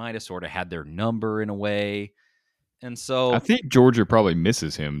 so he might have sort of had their number in a way. And so I think Georgia probably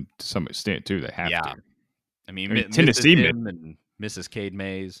misses him to some extent too. They have to. I mean Tennessee him and Mrs. Cade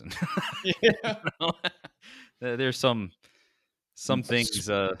Mays. And there's some things.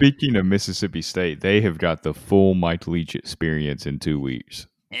 Speaking of Mississippi State, they have got the full Mike Leach experience in 2 weeks.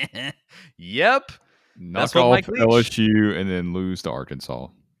 Yep. Knock off LSU and then lose to Arkansas.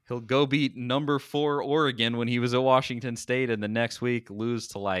 He'll go beat number 4 Oregon when he was at Washington State, and the next week lose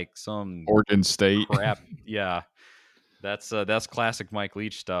to like some Oregon State crap. Yeah, that's classic Mike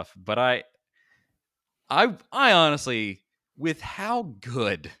Leach stuff. But I honestly, with how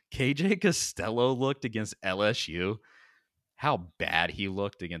good KJ Costello looked against LSU, how bad he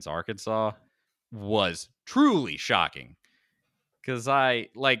looked against Arkansas was truly shocking. Because I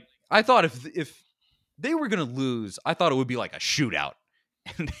thought if they were gonna lose, I thought it would be like a shootout.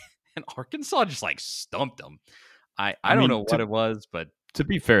 And Arkansas just like stumped them. I don't know what it was, but to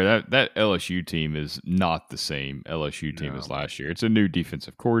be fair, that LSU team is not the same LSU team as last year. It's a new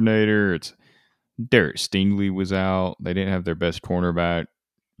defensive coordinator. It's Derek Stingley was out. They didn't have their best cornerback.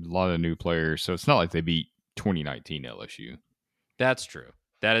 A lot of new players, so it's not like they beat 2019 LSU. That's true.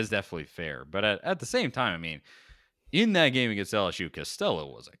 That is definitely fair. But at the same time, I mean, in that game against LSU, Costello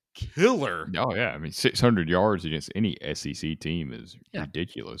was a killer. Oh, yeah. I mean, 600 yards against any SEC team is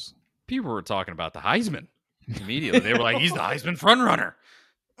ridiculous. People were talking about the Heisman immediately. They were like, he's the Heisman frontrunner.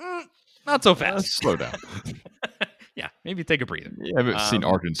 Not so fast. Slow down. Yeah, maybe take a breather. You haven't seen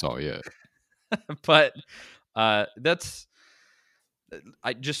Arkansas yet. But that's...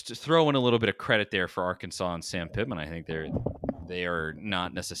 I just throw in a little bit of credit there for Arkansas and Sam Pittman. I think they are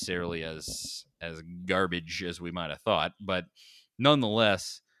not necessarily as garbage as we might have thought, but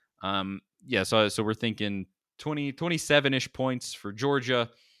nonetheless, so we're thinking 27-ish points for Georgia,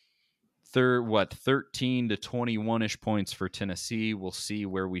 13 to 21-ish points for Tennessee. We'll see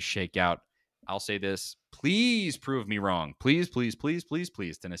where we shake out. I'll say this: please prove me wrong. Please, please, please, please,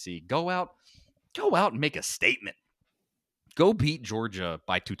 please, Tennessee, go out and make a statement. Go beat Georgia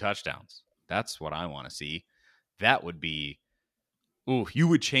by 2 touchdowns. That's what I want to see. That would be, you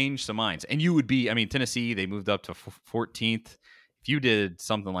would change some minds. And you would be, I mean, Tennessee, they moved up to 14th. If you did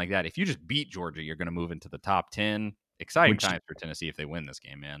something like that, if you just beat Georgia, you're going to move into the top 10. Exciting times for Tennessee if they win this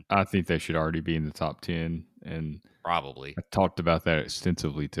game, man. I think they should already be in the top 10. And probably. I talked about that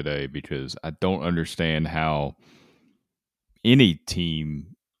extensively today because I don't understand how any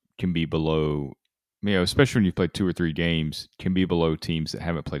team can be below, especially when you play 2 or 3 games, can be below teams that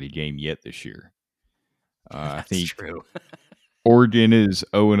haven't played a game yet this year. I That's think true. Oregon is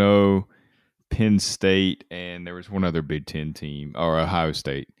 0-0, Penn State, and there was one other Big Ten team, or Ohio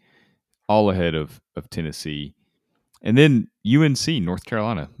State, all ahead of Tennessee. And then UNC, North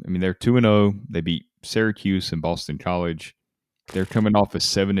Carolina. I mean, they're 2-0. They beat Syracuse and Boston College. They're coming off a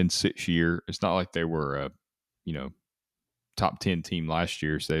 7-6 year. It's not like they were a, you know, top 10 team last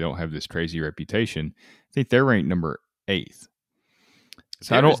year, so they don't have this crazy reputation. I think they're ranked number 8th.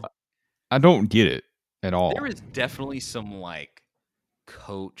 So There is I don't get it at all. there is definitely some like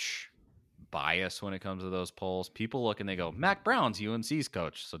coach bias when it comes to those polls. People look and they go, Mac Brown's UNC's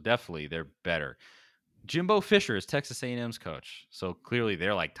coach, so definitely they're better. Jimbo Fisher is Texas A&M's coach, so clearly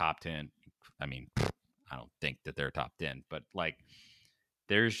they're like top 10. I mean, I don't think that they're top 10, but like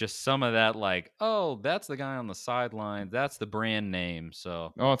there's just some of that like, oh, that's the guy on the sideline, that's the brand name,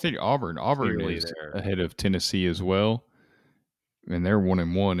 so Oh, I think Auburn clearly is they're ahead of Tennessee as well, and they're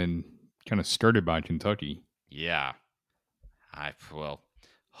 1-1 and kind of started by Kentucky. yeah. Well,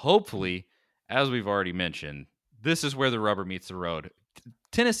 hopefully, as we've already mentioned, this is where the rubber meets the road.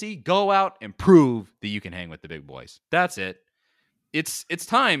 Tennessee, go out and prove that you can hang with the big boys. That's it. It's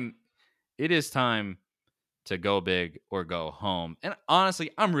time. It is time to go big or go home. And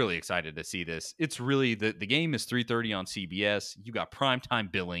honestly, I'm really excited to see this. It's really the game is 3:30 on CBS. You got primetime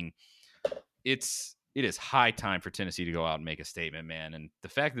billing. It is high time for Tennessee to go out and make a statement, man. And the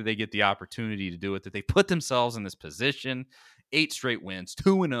fact that they get the opportunity to do it, that they put themselves in this position, 8 straight wins,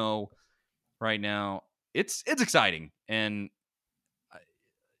 2-0 right now. It's exciting. And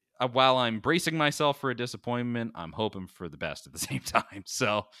while I'm bracing myself for a disappointment, I'm hoping for the best at the same time.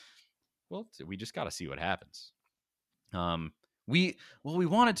 So, well, we just got to see what happens. We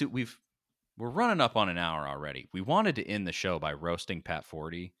wanted to. We're running up on an hour already. We wanted to end the show by roasting Pat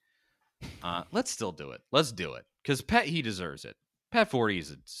Forty. Let's still do it. Let's do it because Pat, he deserves it. Pat Forty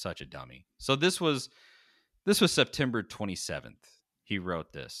is such a dummy. So this was September 27th. He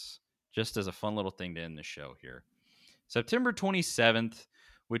wrote this just as a fun little thing to end the show here. September 27th,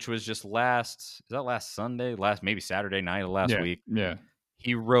 which was just last Sunday, maybe Saturday night of last week. Yeah.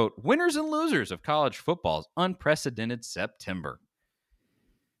 He wrote, winners and losers of college football's unprecedented September.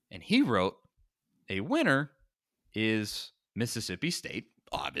 And he wrote, a winner is Mississippi State.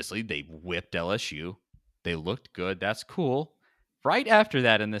 Obviously, they whipped LSU. They looked good. That's cool. Right after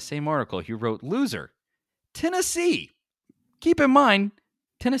that, in the same article, he wrote, loser, Tennessee. Keep in mind,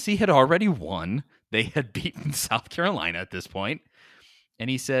 Tennessee had already won. They had beaten South Carolina at this point. And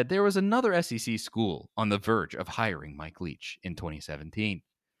he said there was another SEC school on the verge of hiring Mike Leach in 2017.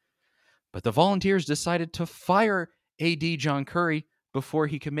 But the Volunteers decided to fire AD John Curry before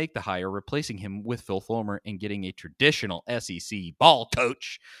he could make the hire, replacing him with Phil Fulmer and getting a traditional SEC ball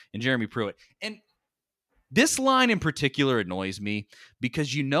coach in Jeremy Pruitt. And this line in particular annoys me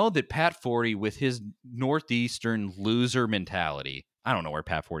because you know that Pat Forty, with his Northeastern loser mentality, I don't know where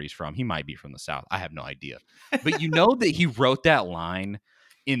Pat Forty's from. He might be from the South. I have no idea. But you know that he wrote that line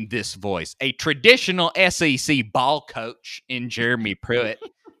in this voice, a traditional SEC ball coach in Jeremy Pruitt.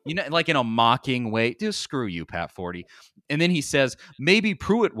 You know, like in a mocking way. Just screw you, Pat Forty. And then he says, maybe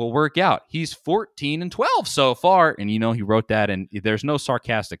Pruitt will work out. He's 14-12 so far. And, you know, he wrote that, and there's no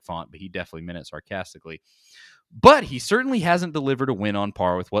sarcastic font, but he definitely meant it sarcastically. But he certainly hasn't delivered a win on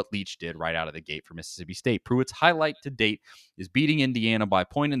par with what Leach did right out of the gate for Mississippi State. Pruitt's highlight to date is beating Indiana by a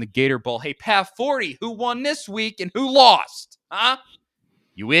point in the Gator Bowl. Hey, Pat Forty, who won this week and who lost? Huh?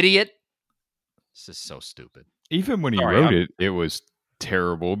 You idiot. This is so stupid. Even when he wrote it, it was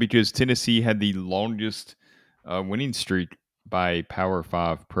terrible because Tennessee had the longest winning streak by a Power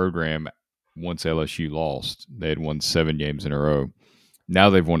 5 program once LSU lost. They had won 7 games in a row. Now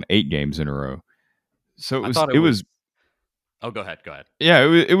they've won 8 games in a row. So it was. Oh, go ahead. Yeah,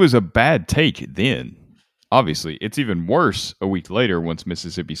 it was a bad take then. Obviously, it's even worse a week later once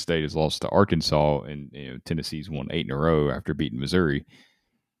Mississippi State has lost to Arkansas and Tennessee's won 8 in a row after beating Missouri.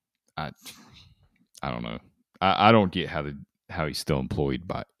 I don't know. I don't get how he's still employed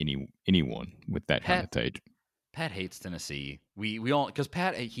by anyone with that kind of take. Pat hates Tennessee. We all, because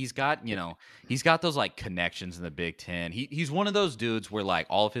Pat, he's got those like connections in the Big Ten. He's one of those dudes where like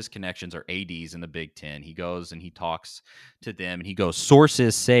all of his connections are ADs in the Big Ten. He goes and he talks to them and he goes,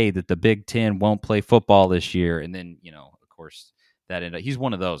 sources say that the Big Ten won't play football this year. And then, of course, he's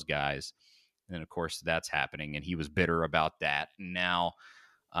one of those guys. And then of course that's happening. And he was bitter about that. And now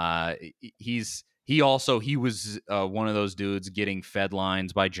he was one of those dudes getting fed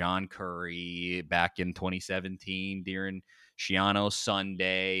lines by John Curry back in 2017 during Schiano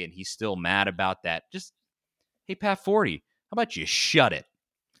Sunday, and he's still mad about that. Just, hey, Pat Forty, how about you shut it?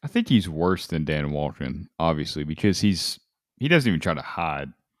 I think he's worse than Dan Walton, obviously, because he doesn't even try to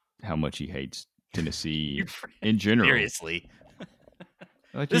hide how much he hates Tennessee in general. Seriously.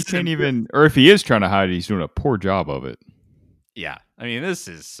 Like, he can't even, or if he is trying to hide it, he's doing a poor job of it. Yeah. I mean, this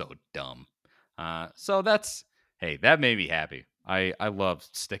is so dumb. So that's, hey, that made me happy. I love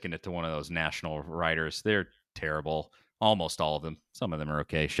sticking it to one of those national writers. They're terrible. Almost all of them. Some of them are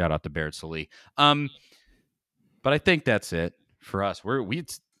okay. Shout out to Barrett Salee. But I think that's it for us. We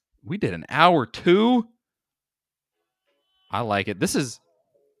did an hour 2. I like it.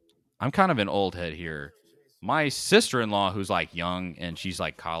 I'm kind of an old head here. My sister-in-law, who's like young and she's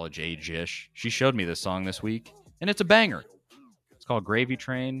like college age-ish, she showed me this song this week, and it's a banger. It's called Gravy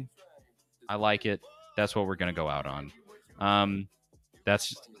Train. I like it. That's what we're gonna go out on. That's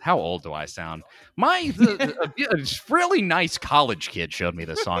just, how old do I sound? A really nice college kid showed me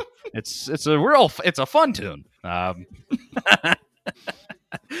this song. It's a fun tune.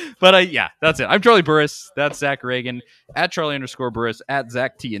 But yeah, that's it. I'm Charlie Burris. That's Zach Reagan at Charlie_Burris at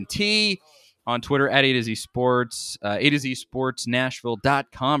Zach TNT on Twitter at A to Z Sports, A to Z Sports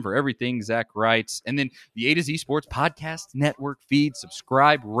Nashville.com for everything Zach writes. And then the A to Z Sports Podcast Network feed.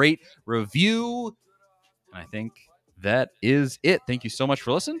 Subscribe, rate, review. And I think that is it. Thank you so much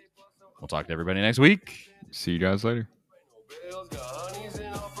for listening. We'll talk to everybody next week. See you guys later.